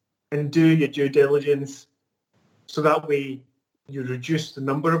diligence, and do your due diligence so that way you reduce the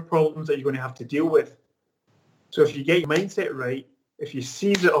number of problems that you're going to have to deal with. So if you get your mindset right, if you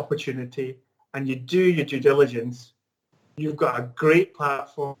seize the opportunity and you do your due diligence, you've got a great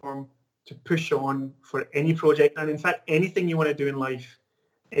platform to push on for any project. And in fact, anything you want to do in life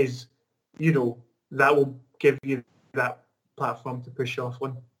is, that will give you that platform to push off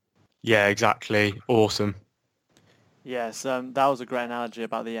on. Yeah, exactly. Awesome. Yes, that was a great analogy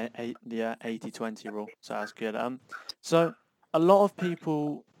about the 80-20 rule. So that's good. So a lot of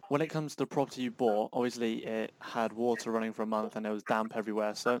people, when it comes to the property you bought, obviously it had water running for a month and it was damp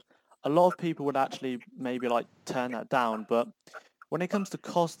everywhere. So a lot of people would actually maybe turn that down. But when it comes to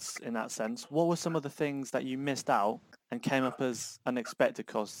costs in that sense, what were some of the things that you missed out and came up as unexpected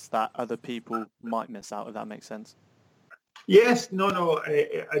costs that other people might miss out, if that makes sense? Yes, no,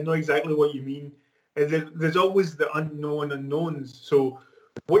 I know exactly what you mean. There's always the unknown unknowns. So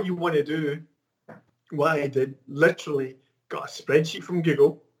what you want to do, what I did, literally got a spreadsheet from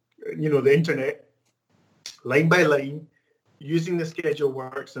Google, the internet, line by line, using the schedule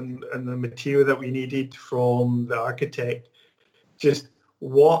works and the material that we needed from the architect, just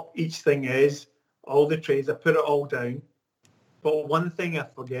what each thing is, all the trades, I put it all down. But one thing I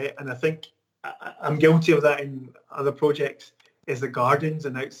forget, and I think I'm guilty of that in other projects, is the gardens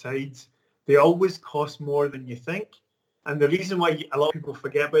and outsides. They always cost more than you think. And the reason why a lot of people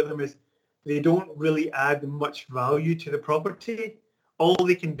forget about them is they don't really add much value to the property. All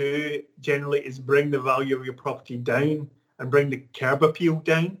they can do generally is bring the value of your property down and bring the curb appeal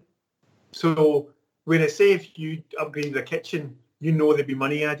down. So when I say if you upgrade the kitchen, there'd be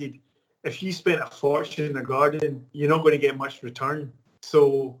money added. If you spent a fortune in a garden, you're not going to get much return.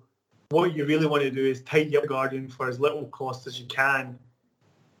 So what you really want to do is tidy up the garden for as little cost as you can,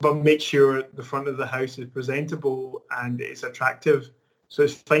 but make sure the front of the house is presentable and it's attractive. So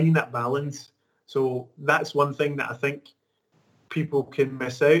it's finding that balance. So that's one thing that I think people can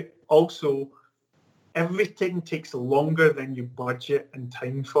miss out. Also, everything takes longer than you budget and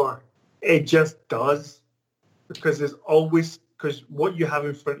time for. It just does, because what you have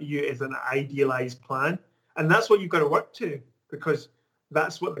in front of you is an idealized plan, and that's what you've got to work to, because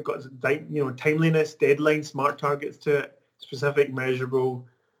that's what they've got, timeliness, deadline, smart targets to it, specific, measurable,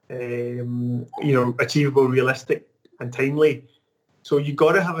 achievable, realistic, and timely. So you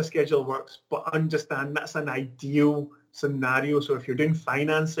got to have a schedule that works, but understand that's an ideal scenario. So if you're doing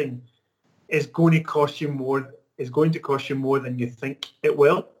financing, it's going to cost you more than you think it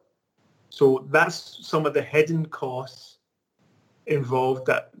will. So that's some of the hidden costs involved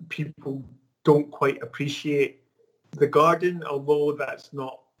that people don't quite appreciate. The garden, although that's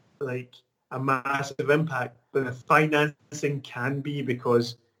not like a massive impact, but the financing can be,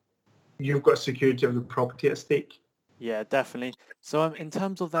 because you've got security of the property at stake. Yeah, definitely. So in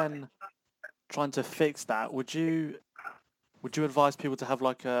terms of then trying to fix that, would you advise people to have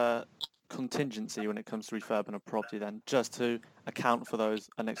a contingency when it comes to refurbing a property then, just to account for those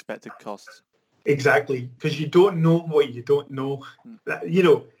unexpected costs? Exactly, because you don't know what you don't know,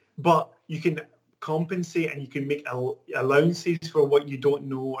 but you can compensate and you can make allowances for what you don't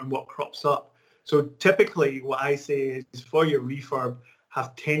know and what crops up. So typically what I say is for your refurb,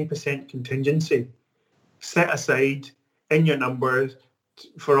 have 10% contingency set aside in your numbers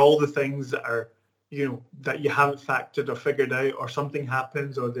for all the things that are, that you haven't factored or figured out, or something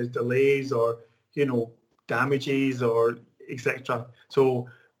happens, or there's delays, or, damages, or etc. So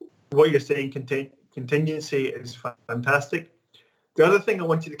what you're saying, contingency is fantastic. The other thing I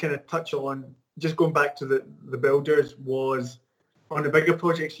wanted to kind of touch on, just going back to the builders, was on the bigger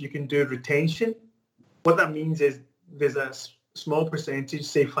projects you can do retention. What that means is there's a small percentage,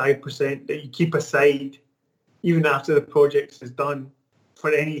 say 5%, that you keep aside even after the project is done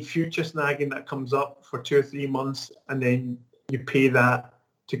for any future snagging that comes up for 2 or 3 months, and then you pay that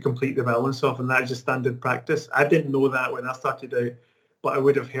to complete the balance off, and that's just standard practice. I didn't know that when I started out, but it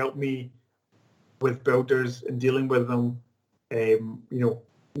would have helped me with builders and dealing with them,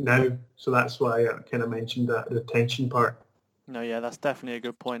 now. So that's why I kind of mentioned that retention part. No, yeah, that's definitely a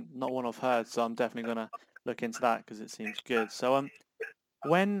good point. Not one I've heard, so I'm definitely going to look into that because it seems good. So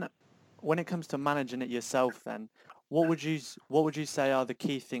when it comes to managing it yourself, then what would you say are the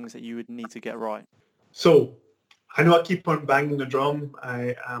key things that you would need to get right? So I know I keep on banging the drum.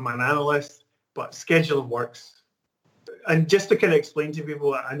 I'm an analyst, but schedule works. And just to kind of explain to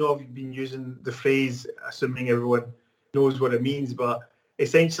people, I know I've been using the phrase, assuming everyone knows what it means, but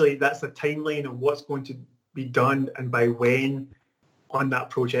essentially that's the timeline of what's going to be done and by when on that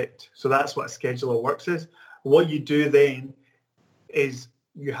project. So that's what a schedule of works is. What you do then is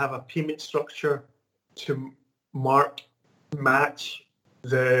you have a payment structure to match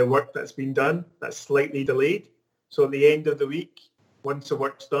the work that's been done that's slightly delayed. So at the end of the week, once the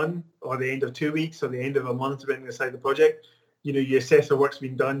work's done, or the end of 2 weeks, or the end of a month, depending on the side of the project, you assess the work's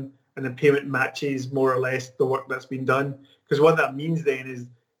been done, and the payment matches more or less the work that's been done. Because what that means then is,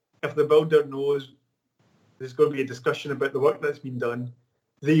 if the builder knows there's going to be a discussion about the work that's been done,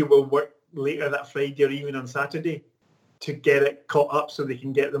 they will work later that Friday or even on Saturday to get it caught up so they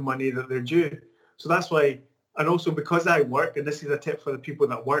can get the money that they're due. So that's why, and also because I work, and this is a tip for the people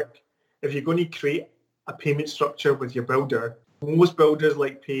that work, if you're going to create a payment structure with your builder, most builders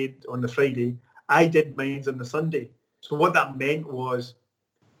like paid on the Friday. I did mine on the Sunday. So what that meant was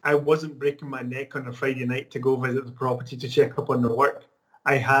I wasn't breaking my neck on a Friday night to go visit the property to check up on the work.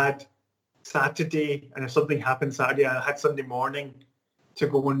 I had Saturday, and if something happened Saturday, I had Sunday morning to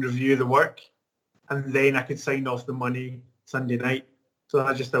go and review the work, and then I could sign off the money Sunday night. So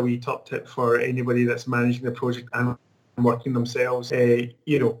that's just a wee top tip for anybody that's managing the project and working themselves.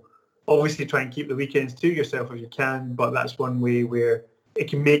 Obviously try and keep the weekends to yourself if you can, but that's one way where it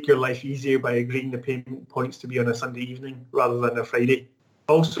can make your life easier by agreeing the payment points to be on a Sunday evening rather than a Friday.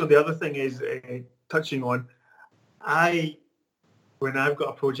 Also, the other thing is, touching on, when I've got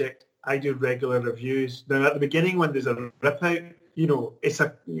a project, I do regular reviews. Now, at the beginning, when there's a rip out, it's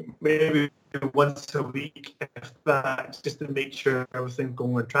maybe once a week, if that, just to make sure everything's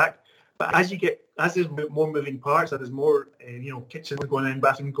going on track. But as there's more moving parts, as there's more, kitchens going in,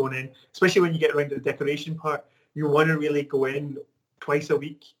 bathrooms going in, especially when you get around to the decoration part, you want to really go in twice a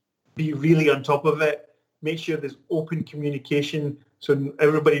week, be really on top of it, make sure there's open communication so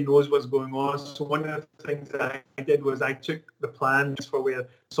everybody knows what's going on. So one of the things that I did was I took the plans for where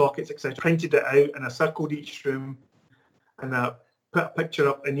sockets, etc., printed it out, and I circled each room, and I put a picture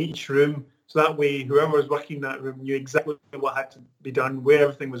up in each room. So that way, whoever was working in that room knew exactly what had to be done, where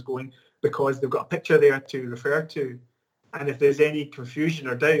everything was going, because they've got a picture there to refer to. And if there's any confusion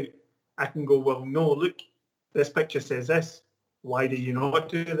or doubt, I can go, well, no, look, this picture says this. Why did you not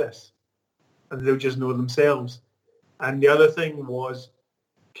do this? And they'll just know themselves. And the other thing was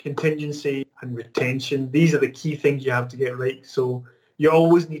contingency and retention. These are the key things you have to get right. So you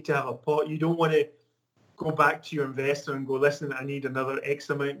always need to have a pot. You don't want to go back to your investor and go, listen, I need another X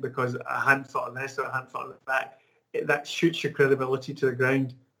amount because I hadn't thought of this or I hadn't thought of that. That shoots your credibility to the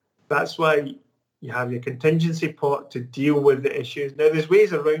ground. That's why you have your contingency pot to deal with the issues. Now, there's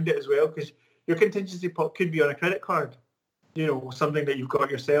ways around it as well, because your contingency pot could be on a credit card, something that you've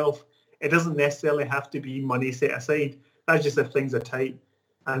got yourself. It doesn't necessarily have to be money set aside. That's just if things are tight.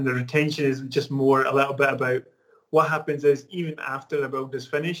 And the retention is just a little bit about what happens is, even after the build is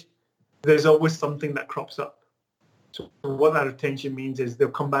finished, there's always something that crops up. So what that retention means is they'll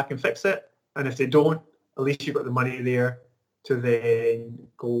come back and fix it. And if they don't, at least you've got the money there to then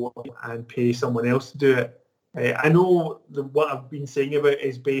go and pay someone else to do it. I know what I've been saying about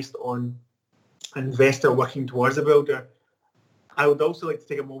is based on an investor working towards a builder. I would also like to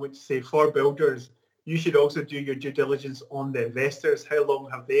take a moment to say, for builders, you should also do your due diligence on the investors. How long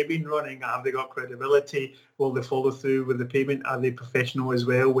have they been running? Have they got credibility? Will they follow through with the payment? Are they professional as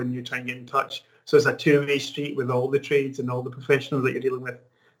well when you're trying to get in touch? So it's a two-way street with all the trades and all the professionals that you're dealing with.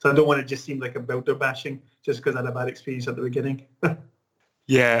 So I don't want to just seem like a builder bashing just because I had a bad experience at the beginning.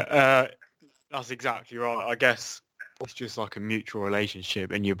 Yeah, that's exactly right. I guess it's just like a mutual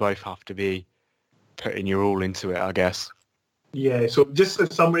relationship and you both have to be putting your all into it, I guess. Yeah, so just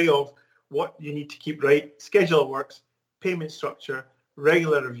a summary of what you need to keep right: schedule of works, payment structure,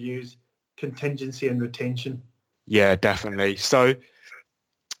 regular reviews, contingency and retention. Yeah, definitely. So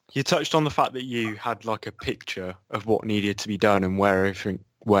you touched on the fact that you had like a picture of what needed to be done and where everything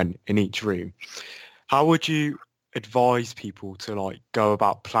went in each room. How would you advise people to like go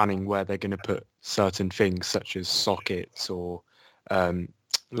about planning where they're going to put certain things such as sockets or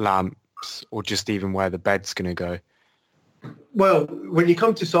lamps or just even where the bed's going to go? Well, when you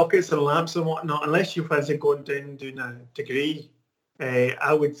come to sockets and lamps and whatnot, unless you fancy going down and doing a degree,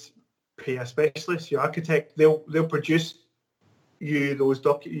 I would pay a specialist, your architect. They'll produce you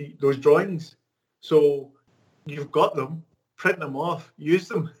those drawings. So you've got them, print them off, use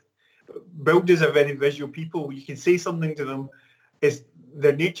them. Builders are very visual people. You can say something to them.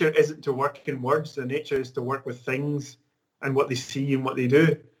 Their nature isn't to work in words. Their nature is to work with things and what they see and what they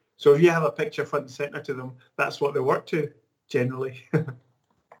do. So if you have a picture front and centre to them, that's what they work to, generally.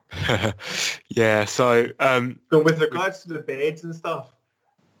 Yeah, so with regards to the beds and stuff,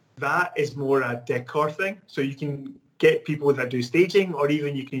 that is more a decor thing. So you can get people that do staging, or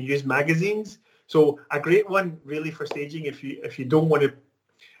even you can use magazines. So a great one really for staging, if you don't want to,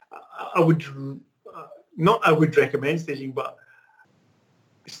 I would recommend staging, but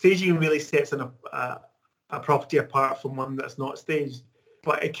staging really sets a property apart from one that's not staged.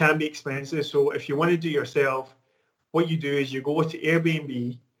 But it can be expensive. So if you want to do it yourself, what you do is you go to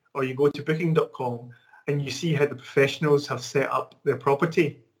Airbnb or you go to booking.com and you see how the professionals have set up their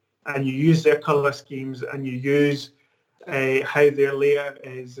property, and you use their colour schemes and you use how their layout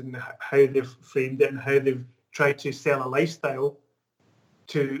is and how they've framed it and how they've tried to sell a lifestyle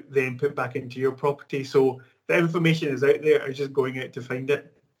to then put back into your property. So the information is out there. It's just going out to find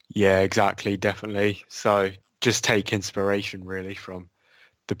it. Yeah, exactly, definitely. So just take inspiration really from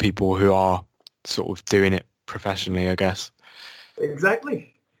the people who are sort of doing it professionally, I guess.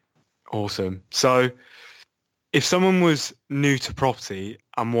 Exactly. Awesome. So if someone was new to property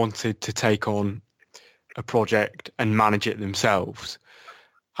and wanted to take on a project and manage it themselves,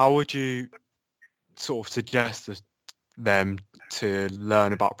 how would you sort of suggest them to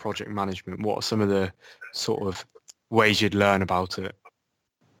learn about project management? What are some of the sort of ways you'd learn about it?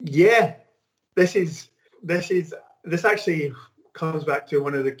 Yeah, this actually comes back to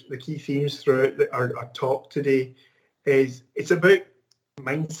one of the key themes throughout our talk today. It's about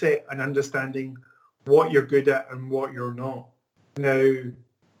mindset and understanding what you're good at and what you're not. Now,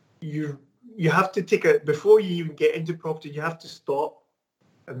 you have to before you even get into property, you have to stop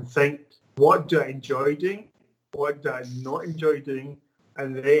and think, what do I enjoy doing? What do I not enjoy doing?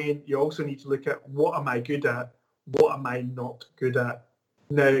 And then you also need to look at, what am I good at? What am I not good at?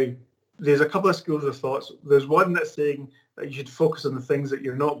 Now, there's a couple of schools of thoughts. There's one that's saying that you should focus on the things that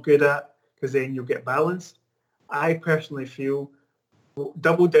you're not good at, because then you'll get balance. I personally feel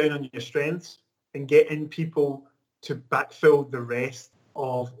double down on your strengths and get in people to backfill the rest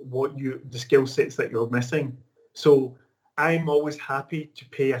of the skill sets that you're missing. So I'm always happy to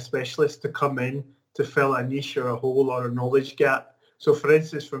pay a specialist to come in to fill a niche or a hole or a knowledge gap. So for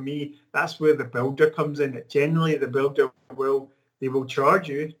instance, for me, that's where the builder comes in. Generally, the builder will charge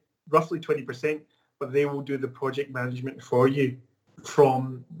you roughly 20%, but they will do the project management for you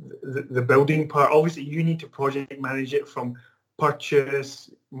from the building part. Obviously, you need to project manage it from purchase,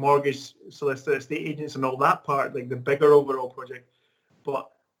 mortgage, solicitor, estate agents, and all that part, like the bigger overall project.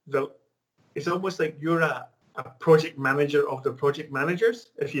 But it's almost like you're a project manager of the project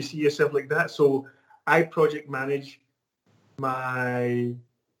managers, if you see yourself like that. So I project manage my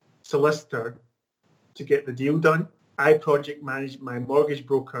solicitor to get the deal done. I project manage my mortgage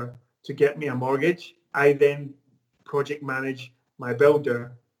broker to get me a mortgage. I then project manage my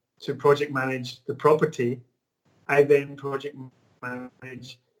builder to project manage the property. I then project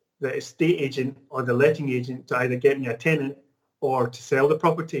manage the estate agent or the letting agent to either get me a tenant or to sell the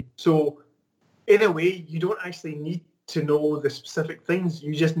property. So in a way, you don't actually need to know the specific things.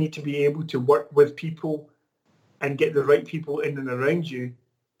 You just need to be able to work with people and get the right people in and around you.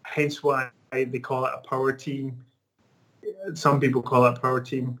 Hence why they call it a power team. Some people call it a power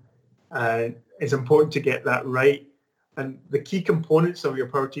team. It's important to get that right. And the key components of your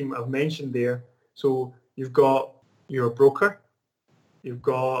power team I've mentioned there. So you've got your broker, you've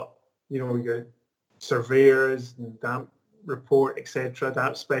got your surveyors and damp report, etc.,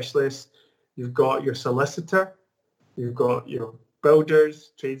 damp specialists. You've got your solicitor. You've got your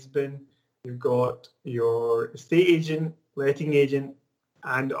builders, tradesmen. You've got your estate agent, letting agent,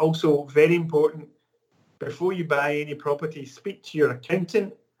 and also very important, before you buy any property, speak to your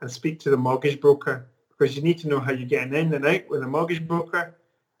accountant and speak to the mortgage broker, because you need to know how you're getting in and out with a mortgage broker,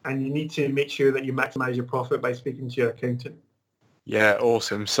 and you need to make sure that you maximise your profit by speaking to your accountant. Yeah,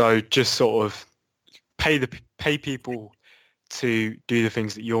 awesome. So just sort of pay people to do the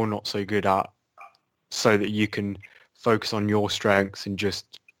things that you're not so good at, so that you can focus on your strengths and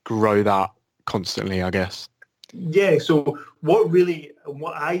just grow that constantly, I guess. Yeah, so what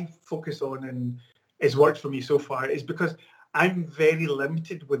I focus on and has worked for me so far is because I'm very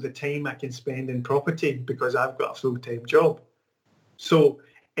limited with the time I can spend in property because I've got a full-time job. So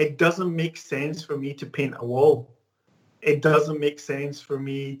it doesn't make sense for me to paint a wall. It doesn't make sense for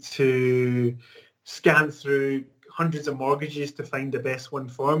me to scan through hundreds of mortgages to find the best one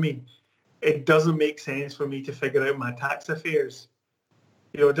for me. It doesn't make sense for me to figure out my tax affairs.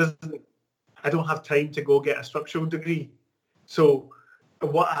 I don't have time to go get a structural degree. So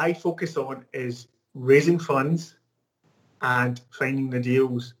what I focus on is raising funds and finding the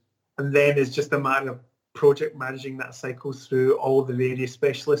deals. And then it's just a matter of project managing that cycle through all the various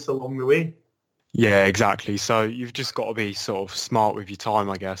specialists along the way. Yeah, exactly. So you've just got to be sort of smart with your time,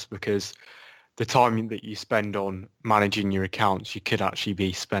 I guess, because the time that you spend on managing your accounts, you could actually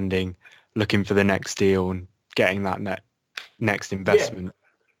be spending looking for the next deal and getting that next investment.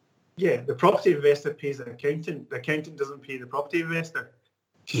 Yeah, the property investor pays the accountant. The accountant doesn't pay the property investor.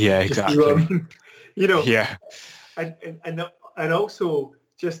 Yeah, exactly. You know what I mean? Yeah. And also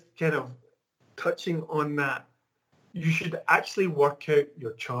just kind of touching on that, you should actually work out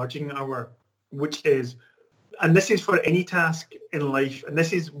your charging hour, which is, and this is for any task in life, and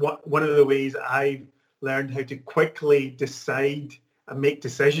this is one of the ways I learned how to quickly decide and make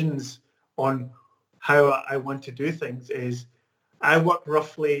decisions on how I want to do things, is I work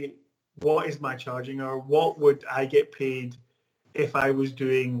roughly, what is my charging hour? What would I get paid if I was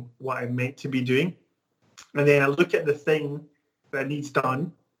doing what I'm meant to be doing? And then I look at the thing that needs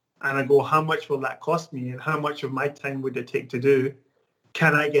done and I go, how much will that cost me? And how much of my time would it take to do?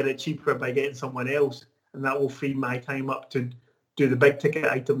 Can I get it cheaper by getting someone else? And that will free my time up to do the big ticket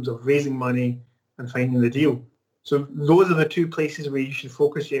items of raising money and finding the deal. So those are the two places where you should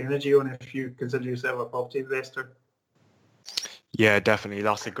focus your energy on if you consider yourself a property investor. Yeah, definitely.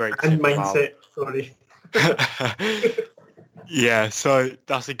 That's a great and tip. Mindset, sorry. Yeah, so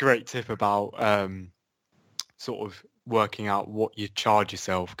that's a great tip about sort of working out what you charge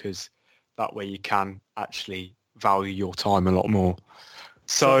yourself, because that way you can actually value your time a lot more.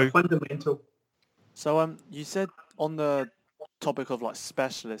 So fundamental. So you said on the topic of like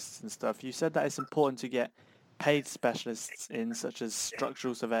specialists and stuff, you said that it's important to get paid specialists in, such as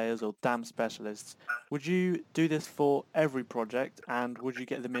structural surveyors or dam specialists. Would you do this for every project, and would you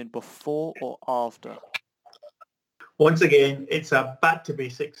get them in before or after? Once again, it's a back to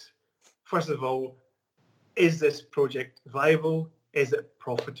basics. First of all, is this project viable? Is it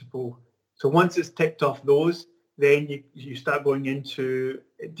profitable? So once it's ticked off those, then you start going into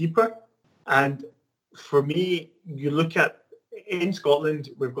it deeper. And for me, you look at, in Scotland,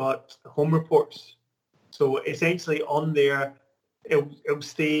 we've got home reports. So essentially on there, it'll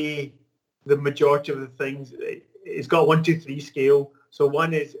stay the majority of the things. It's got a 1, 2, 3 scale. So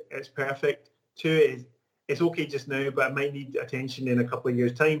 1 is it's perfect. 2 is it's okay just now, but it might need attention in a couple of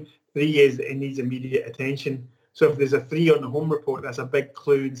years' time. 3 is it needs immediate attention. So if there's a 3 on the home report, that's a big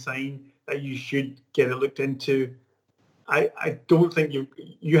clue and sign that you should get it looked into. I don't think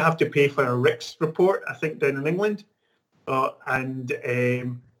you have to pay for a RICS report, I think, down in England. And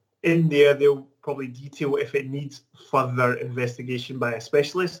in there, they'll probably detail if it needs further investigation by a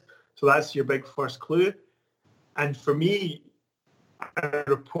specialist. So that's your big first clue. And for me, a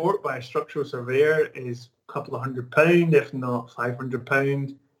report by a structural surveyor is a couple of £100, if not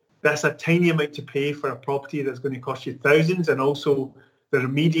 £500. That's a tiny amount to pay for a property that's going to cost you thousands, and also the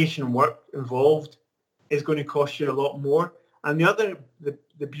remediation work involved is going to cost you a lot more. And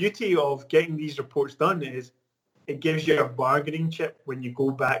the beauty of getting these reports done is it gives you a bargaining chip when you go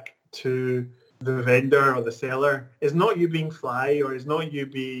back to the vendor or the seller. It's not you being fly, or it's not you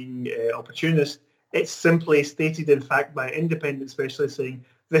being opportunist. It's simply stated in fact by an independent specialist saying,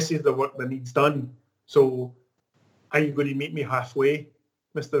 this is the work that needs done. So are you going to meet me halfway,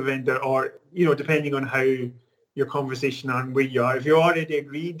 Mr. Vendor? Or, depending on how your conversation and where you are. If you're already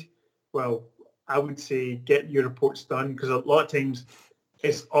agreed, well, I would say get your reports done, because a lot of times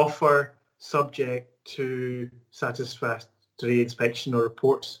it's offer subject to satisfactory inspection or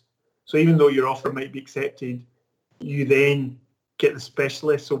reports. So even though your offer might be accepted, you then get the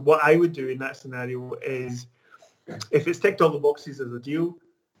specialist. So what I would do in that scenario is, if it's ticked all the boxes as a deal,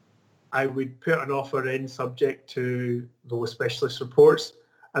 I would put an offer in subject to those specialist reports,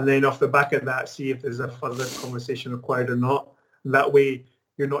 and then off the back of that, see if there's a further conversation required or not. And that way,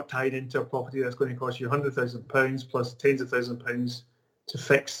 you're not tied into a property that's going to cost you £100,000 plus tens of £1,000s to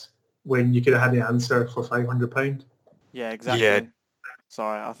fix when you could have had the answer for £500. Yeah, exactly. Yeah.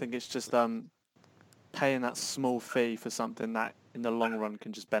 Sorry, I think it's just paying that small fee for something that in the long run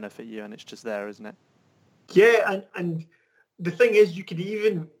can just benefit you, and it's just there, isn't it? Yeah, and the thing is, you could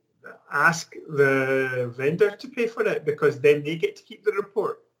even ask the vendor to pay for it, because then they get to keep the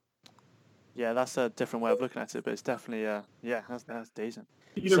report. Yeah, that's a different way of looking at it, but it's definitely, that's decent.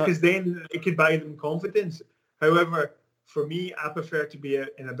 Because then it could buy them confidence. However, for me, I prefer to be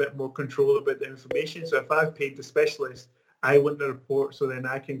in a bit more control about the information. So if I've paid the specialist, I want the report, so then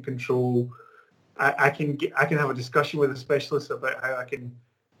I can control. I can have a discussion with the specialist about how I can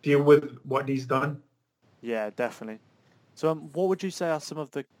deal with what he's done. Yeah, definitely. So what would you say are some of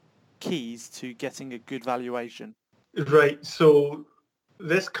the keys to getting a good valuation? Right. So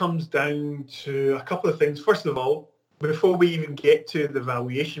this comes down to a couple of things. First of all, before we even get to the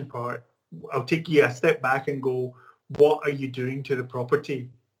valuation part, I'll take you a step back and go, what are you doing to the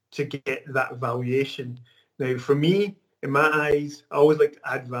property to get that valuation? Now, for me, in my eyes, I always like to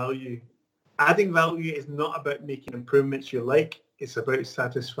add value. Adding value is not about making improvements you like. It's about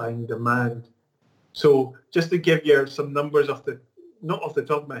satisfying demand. So just to give you some numbers not off the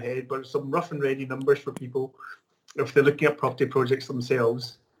top of my head, but some rough and ready numbers for people, if they're looking at property projects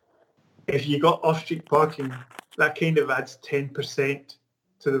themselves, if you got off-street parking, that kind of adds 10%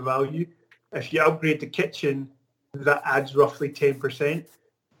 to the value. If you upgrade the kitchen, that adds roughly 10%.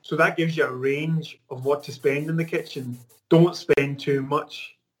 So that gives you a range of what to spend in the kitchen. Don't spend too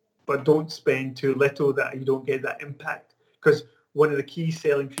much, but don't spend too little that you don't get that impact. Because one of the key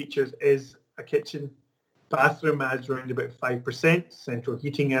selling features is a kitchen. Bathroom adds around about 5%. Central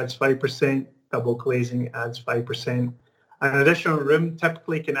heating adds 5%. Double glazing adds 5%. An additional room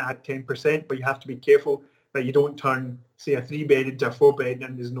typically can add 10%, but you have to be careful that you don't turn, say, a 3-bed into a 4-bed,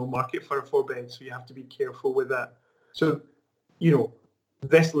 and there's no market for a 4-bed. So you have to be careful with that. So,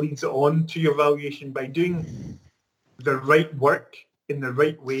 this leads on to your valuation. By doing the right work in the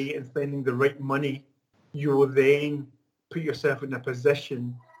right way and spending the right money, you will then put yourself in a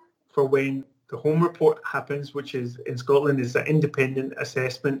position for when the home report happens, which is in Scotland is an independent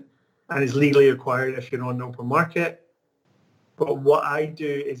assessment and is legally required if you're on the open market. But what I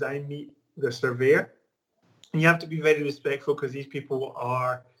do is I meet the surveyor, and you have to be very respectful because these people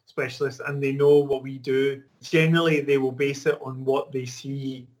are specialists and they know what we do. Generally, they will base it on what they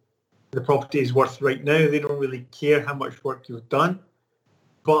see the property is worth right now. They don't really care how much work you've done,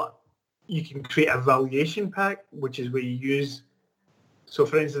 but you can create a valuation pack, which is where you use. So,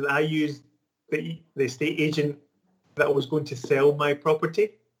 for instance, I used the estate agent that was going to sell my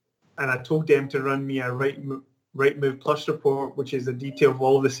property, and I told them to run me a Rightmove Plus report, which is a detail of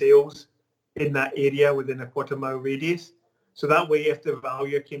all the sales in that area within a quarter-mile radius. So that way, if the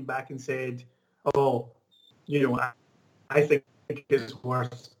valuer came back and said, I think it's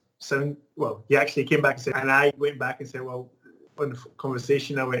worth he actually came back and said, and I went back and said, well, on the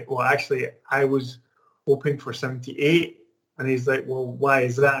conversation, I went, well, actually, I was hoping for 78. And he's like, well, why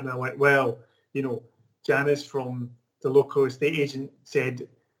is that? And I went, well, Janice from the local estate agent said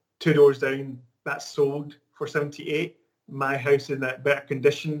 2 doors down, that's sold for 78. My house is in a better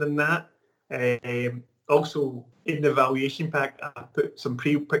condition than that. Also, in the valuation pack, I put some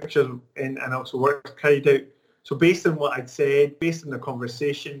pre-pictures in and also work carried out. So based on what I'd said, based on the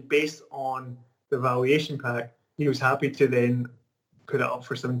conversation, based on the valuation pack, he was happy to then put it up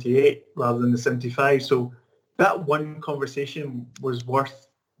for 78 rather than the 75. So that one conversation was worth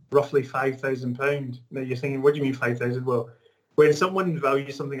roughly £5,000. Now you're thinking, what do you mean 5,000? Well, when someone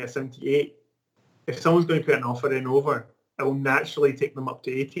values something at 78, if someone's going to put an offer in over, it will naturally take them up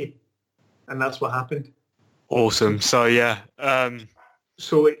to 80. And that's what happened. Awesome. So, yeah.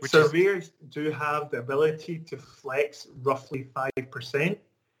 Surveyors do have the ability to flex roughly 5%.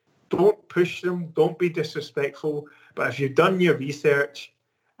 Don't push them. Don't be disrespectful. But if you've done your research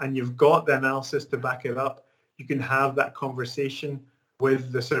and you've got the analysis to back it up, you can have that conversation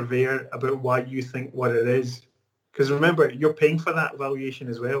with the surveyor about why you think what it is. Because remember, you're paying for that valuation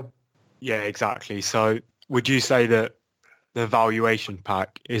as well. Yeah, exactly. So would you say that the valuation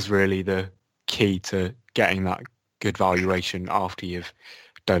pack is really the key to getting that good valuation after you've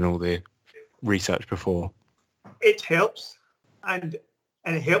done all the research before? It helps, and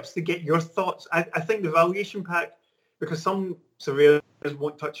it helps to get your thoughts. I think the valuation pack, because some surveyors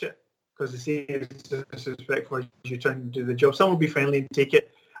won't touch it, because they see it's disrespectful as you're trying to do the job. Some will be friendly and take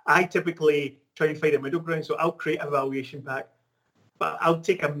it. I typically try and find a middle ground, so I'll create a valuation pack, but I'll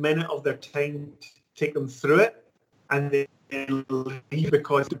take a minute of their time to take them through it, and then leave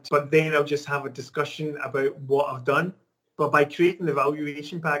but then I'll just have a discussion about what I've done. But by creating the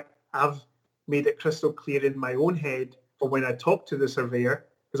valuation pack, I've made it crystal clear in my own head for when I talk to the surveyor,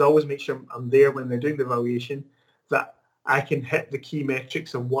 because I always make sure I'm there when they're doing the valuation, that I can hit the key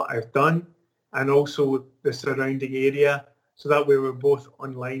metrics of what I've done and also the surrounding area. So that way we're both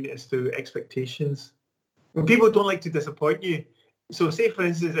online as to expectations. And people don't like to disappoint you. So say, for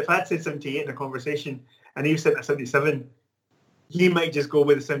instance, if I'd said 78 in a conversation and he said a 77, he might just go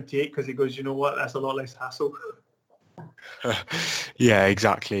with the 78 because he goes, you know what, that's a lot less hassle. Yeah,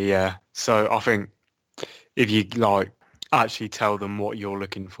 exactly. Yeah. So I think if you actually tell them what you're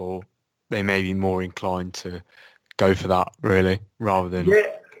looking for, they may be more inclined to go for that, really, rather than...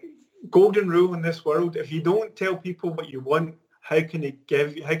 Yeah, golden rule in this world, if you don't tell people what you want, how can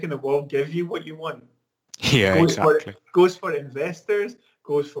the world give you what you want? Yeah, exactly. Goes for investors,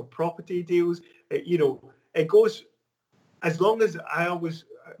 goes for property deals. It goes, as long as I always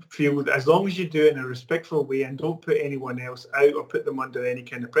feel that as long as you do it in a respectful way and don't put anyone else out or put them under any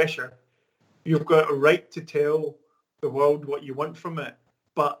kind of pressure, you've got a right to tell the world what you want from it.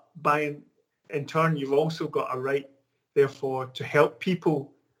 But in turn, you've also got a right, therefore, to help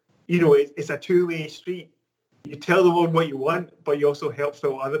people. It's a two-way street. You tell the world what you want, but you also help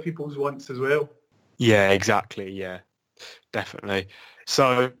fill other people's wants as well. Yeah, exactly. Yeah, definitely.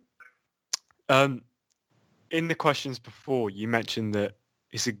 So, in the questions before, you mentioned that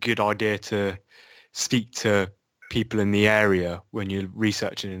it's a good idea to speak to people in the area when you're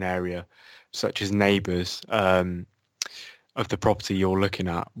researching an area, such as neighbours of the property you're looking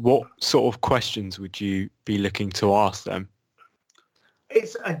at. What sort of questions would you be looking to ask them?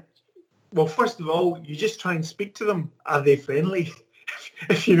 Well, first of all, you just try and speak to them. Are they friendly?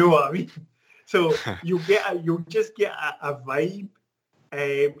 If you know what I mean. So you'll just get a vibe.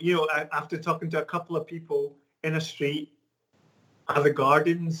 After talking to a couple of people in a street, are the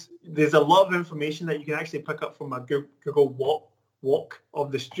gardens? There's a lot of information that you can actually pick up from a Google walk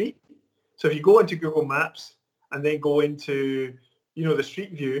of the street. So if you go into Google Maps and then go into, the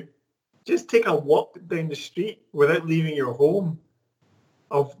street view, just take a walk down the street without leaving your home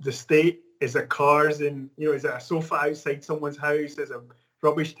of the state. Is there cars and, is there a sofa outside someone's house? Is a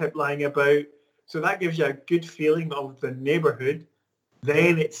rubbish tip lying about? So that gives you a good feeling of the neighbourhood.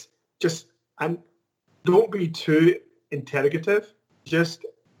 Then it's just, and don't be too interrogative. Just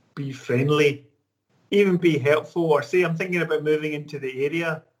be friendly. Even be helpful, or say, I'm thinking about moving into the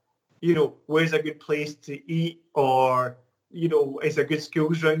area. Where's a good place to eat, or, is there good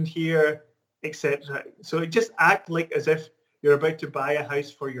schools around here, etc. So just act like as if you're about to buy a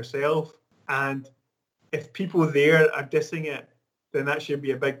house for yourself. And if people there are dissing it, then that should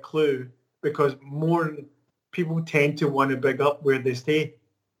be a big clue, because more people tend to want to big up where they stay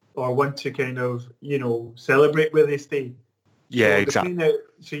or want to kind of, celebrate where they stay. Yeah, so exactly.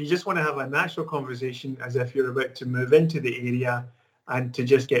 So you just want to have a natural conversation as if you're about to move into the area, and to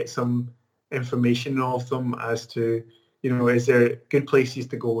just get some information off them as to, is there good places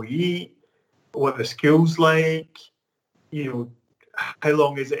to go eat, what the school's like, how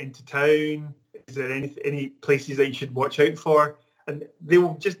long is it into town, is there any places that you should watch out for? And they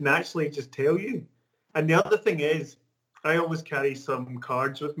will just naturally just tell you. And the other thing is, I always carry some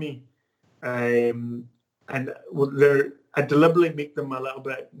cards with me. And I deliberately make them a little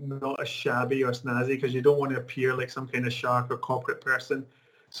bit not as shabby or snazzy, because you don't want to appear like some kind of shark or corporate person.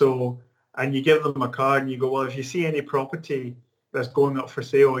 So, and you give them a card and you go, well, if you see any property that's going up for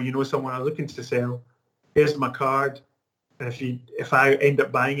sale, or someone are looking to sell, here's my card. And if I end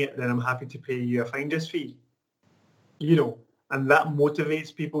up buying it, then I'm happy to pay you a finder's fee. And that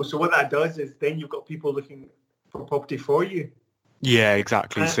motivates people. So what that does is then you've got people looking for property for you. Yeah,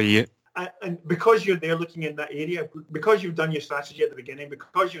 exactly. And because you're there looking in that area, because you've done your strategy at the beginning,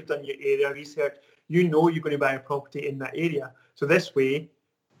 because you've done your area research, you're going to buy a property in that area. So this way,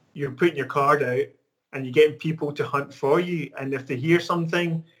 you're putting your card out and you're getting people to hunt for you. And if they hear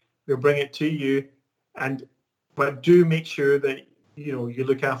something, they'll bring it to you. But do make sure that, you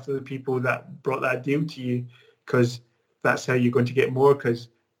look after the people that brought that deal to you, because that's how you're going to get more, because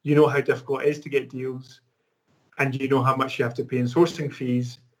you know how difficult it is to get deals, and you know how much you have to pay in sourcing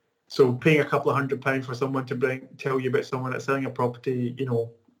fees. So paying a couple of £100 for someone to tell you about someone that's selling a property,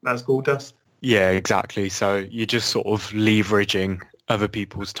 that's gold dust. Yeah, exactly. So you're just sort of leveraging other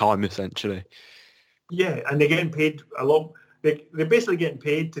people's time, essentially. Yeah, and they're getting paid a lot. They're basically getting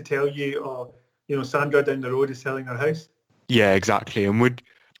paid to tell you, Sandra down the road is selling her house. Yeah, exactly. And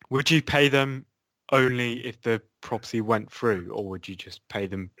Would you pay them only if the property went through, or would you just pay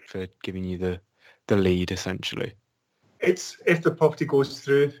them for giving you the lead essentially? It's if the property goes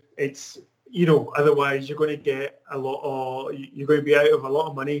through. It's, otherwise you're going to get you're going to be out of a lot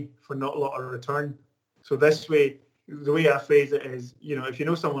of money for not a lot of return. So this way, the way I phrase it is, if you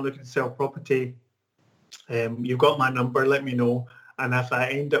know someone looking to sell property, you've got my number, let me know. And if I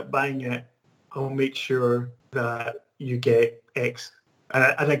end up buying it, I'll make sure that you get X.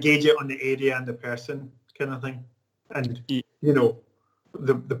 And I gauge it on the area and the person kind of thing. And,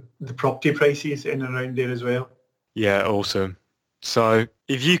 the property prices in and around there as well. Yeah, awesome. So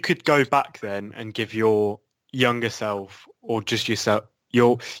if you could go back then and give your younger self, or just yourself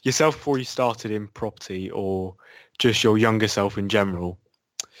before you started in property, or just your younger self in general,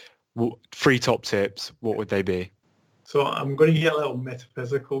 3 top tips, what would they be? So I'm going to get a little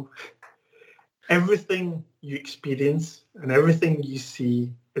metaphysical. Everything you experience and everything you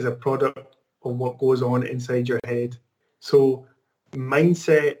see is a product of what goes on inside your head. So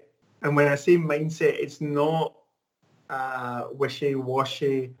mindset, and when I say mindset, it's not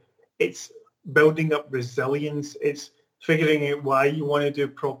wishy-washy. It's building up resilience. It's figuring out why you want to do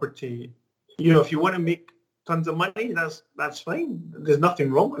property. If you want to make tons of money, that's fine. There's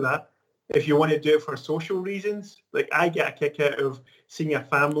nothing wrong with that. If you want to do it for social reasons, like I get a kick out of seeing a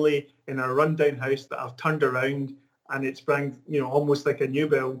family in a rundown house that I've turned around and it's brand, almost like a new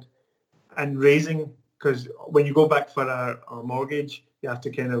build, and raising, because when you go back for a mortgage, you have to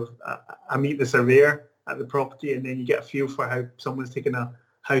kind of, I meet the surveyor at the property, and then you get a feel for how someone's taken a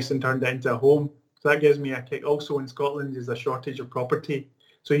house and turned it into a home. So that gives me a kick. Also in Scotland, there's a shortage of property.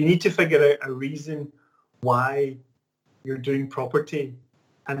 So you need to figure out a reason why you're doing property.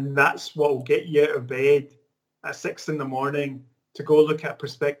 And that's what will get you out of bed at 6 a.m. to go look at a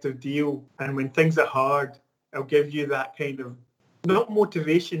prospective deal. And when things are hard, it'll give you that kind of, not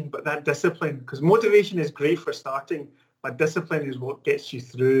motivation, but that discipline. Because motivation is great for starting, but discipline is what gets you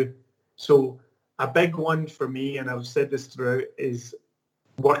through. So a big one for me, and I've said this throughout, is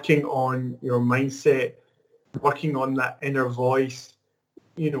working on your mindset, working on that inner voice,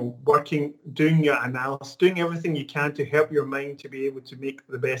 doing your analysis, doing everything you can to help your mind to be able to make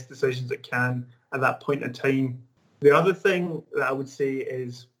the best decisions it can at that point in time. The other thing that I would say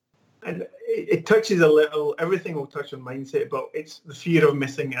is, and it touches a little, everything will touch on mindset, but it's the fear of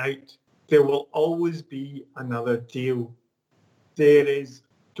missing out. There will always be another deal.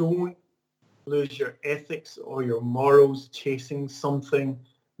 Don't lose your ethics or your morals chasing something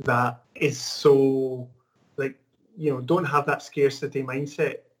that is so, don't have that scarcity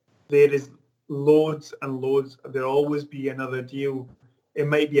mindset. There is loads and loads. There'll always be another deal. It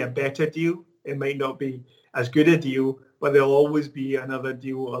might be a better deal. It might not be as good a deal, but there'll always be another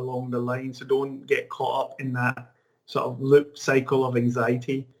deal along the line. So don't get caught up in that sort of loop cycle of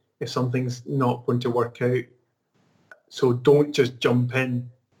anxiety if something's not going to work out. So don't just jump in.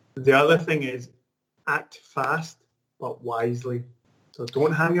 The other thing is act fast, but wisely. So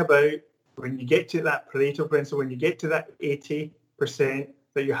don't hang about. When you get to that Pareto principle, when you get to that 80%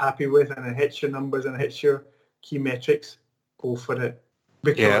 that you're happy with and it hits your numbers and it hits your key metrics, go for it.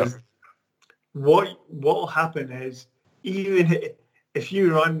 Because what will happen is, even if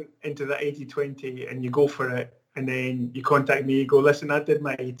you run into that 80-20 and you go for it and then you contact me, you go, listen, I did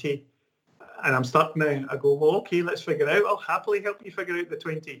my 80 and I'm stuck now. I go, well, okay, let's figure it out. I'll happily help you figure out the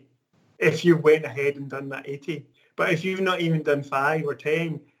 20 if you went ahead and done that 80. But if you've not even done 5 or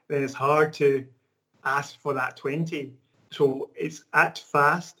 10, then it's hard to ask for that 20. So it's act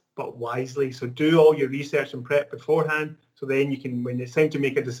fast but wisely. So do all your research and prep beforehand, so then you can, when it's time to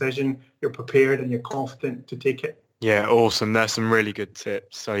make a decision, you're prepared and you're confident to take it. Yeah, awesome. There's some really good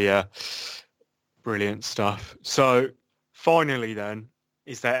tips. So yeah, brilliant stuff. So finally then,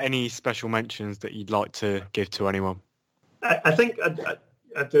 is there any special mentions that you'd like to give to anyone? I think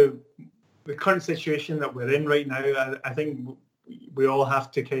at the current situation that we're in right now, I think we all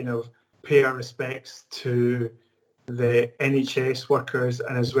have to kind of pay our respects to the NHS workers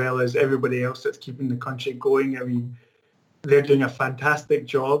and as well as everybody else that's keeping the country going. I mean, they're doing a fantastic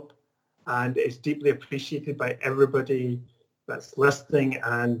job and it's deeply appreciated by everybody that's listening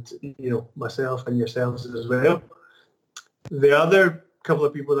and, myself and yourselves as well. The other couple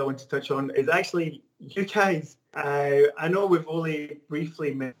of people that I want to touch on is actually you guys. I know we've only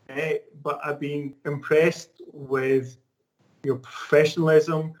briefly met, but I've been impressed with your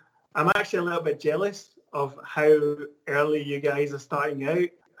professionalism. I'm actually a little bit jealous of how early you guys are starting out,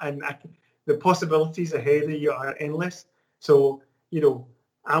 and the possibilities ahead of you are endless. So,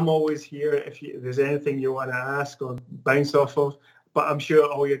 I'm always here if there's anything you want to ask or bounce off of, but I'm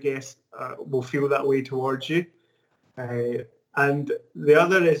sure all your guests will feel that way towards you. And the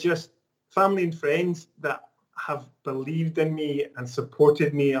other is just family and friends that have believed in me and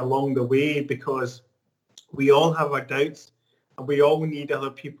supported me along the way, because we all have our doubts and we all need other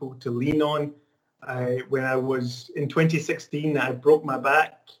people to lean on. When I was in 2016, I broke my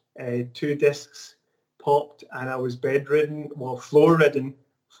back, 2 discs popped, and I was bedridden, well, floor ridden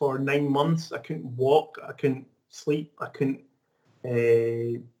for 9 months. I couldn't walk, I couldn't sleep, I couldn't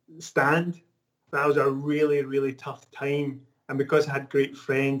stand. That was a really, really tough time. And because I had great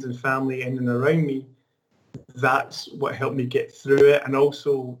friends and family in and around me, that's what helped me get through it. And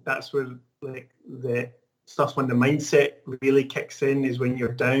also that's where like the stuff on the mindset really kicks in, is when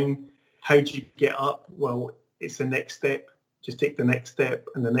you're down. How do you get up? Well, it's the next step. Just take the next step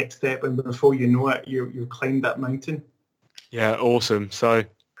and the next step, and before you know it, you've climbed that mountain. Yeah, awesome. So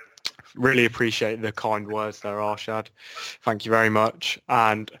really appreciate the kind words there, Arshad. Thank you very much,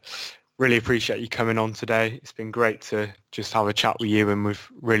 and really appreciate you coming on today. It's been great to just have a chat with you, and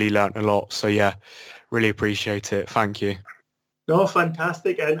we've really learnt a lot. So yeah, really appreciate it. Thank you. No,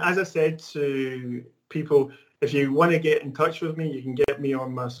 fantastic. And as I said to people, if you want to get in touch with me, you can get me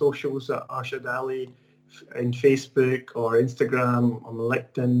on my socials at Arshad Ali, in Facebook or Instagram, on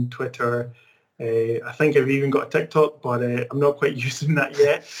LinkedIn, Twitter. I think I've even got a TikTok, but I'm not quite using that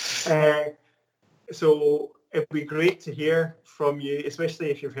yet. So it'd be great to hear from you, especially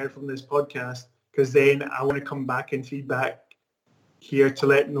if you've heard from this podcast, because then I want to come back and feedback here to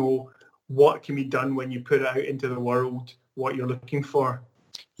let know what can be done when you put it out into the world, what you're looking for.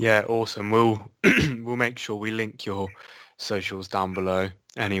 Yeah, awesome. We'll make sure we link your socials down below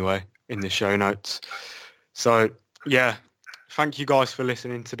anyway in the show notes. So yeah, thank you guys for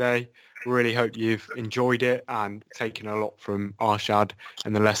listening today. Really hope you've enjoyed it and taken a lot from Arshad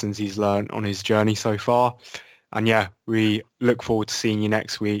and the lessons he's learned on his journey so far. And yeah, we look forward to seeing you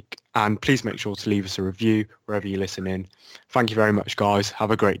next week. And please make sure to leave us a review wherever you listen in. Thank you very much, guys.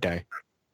 Have a great day.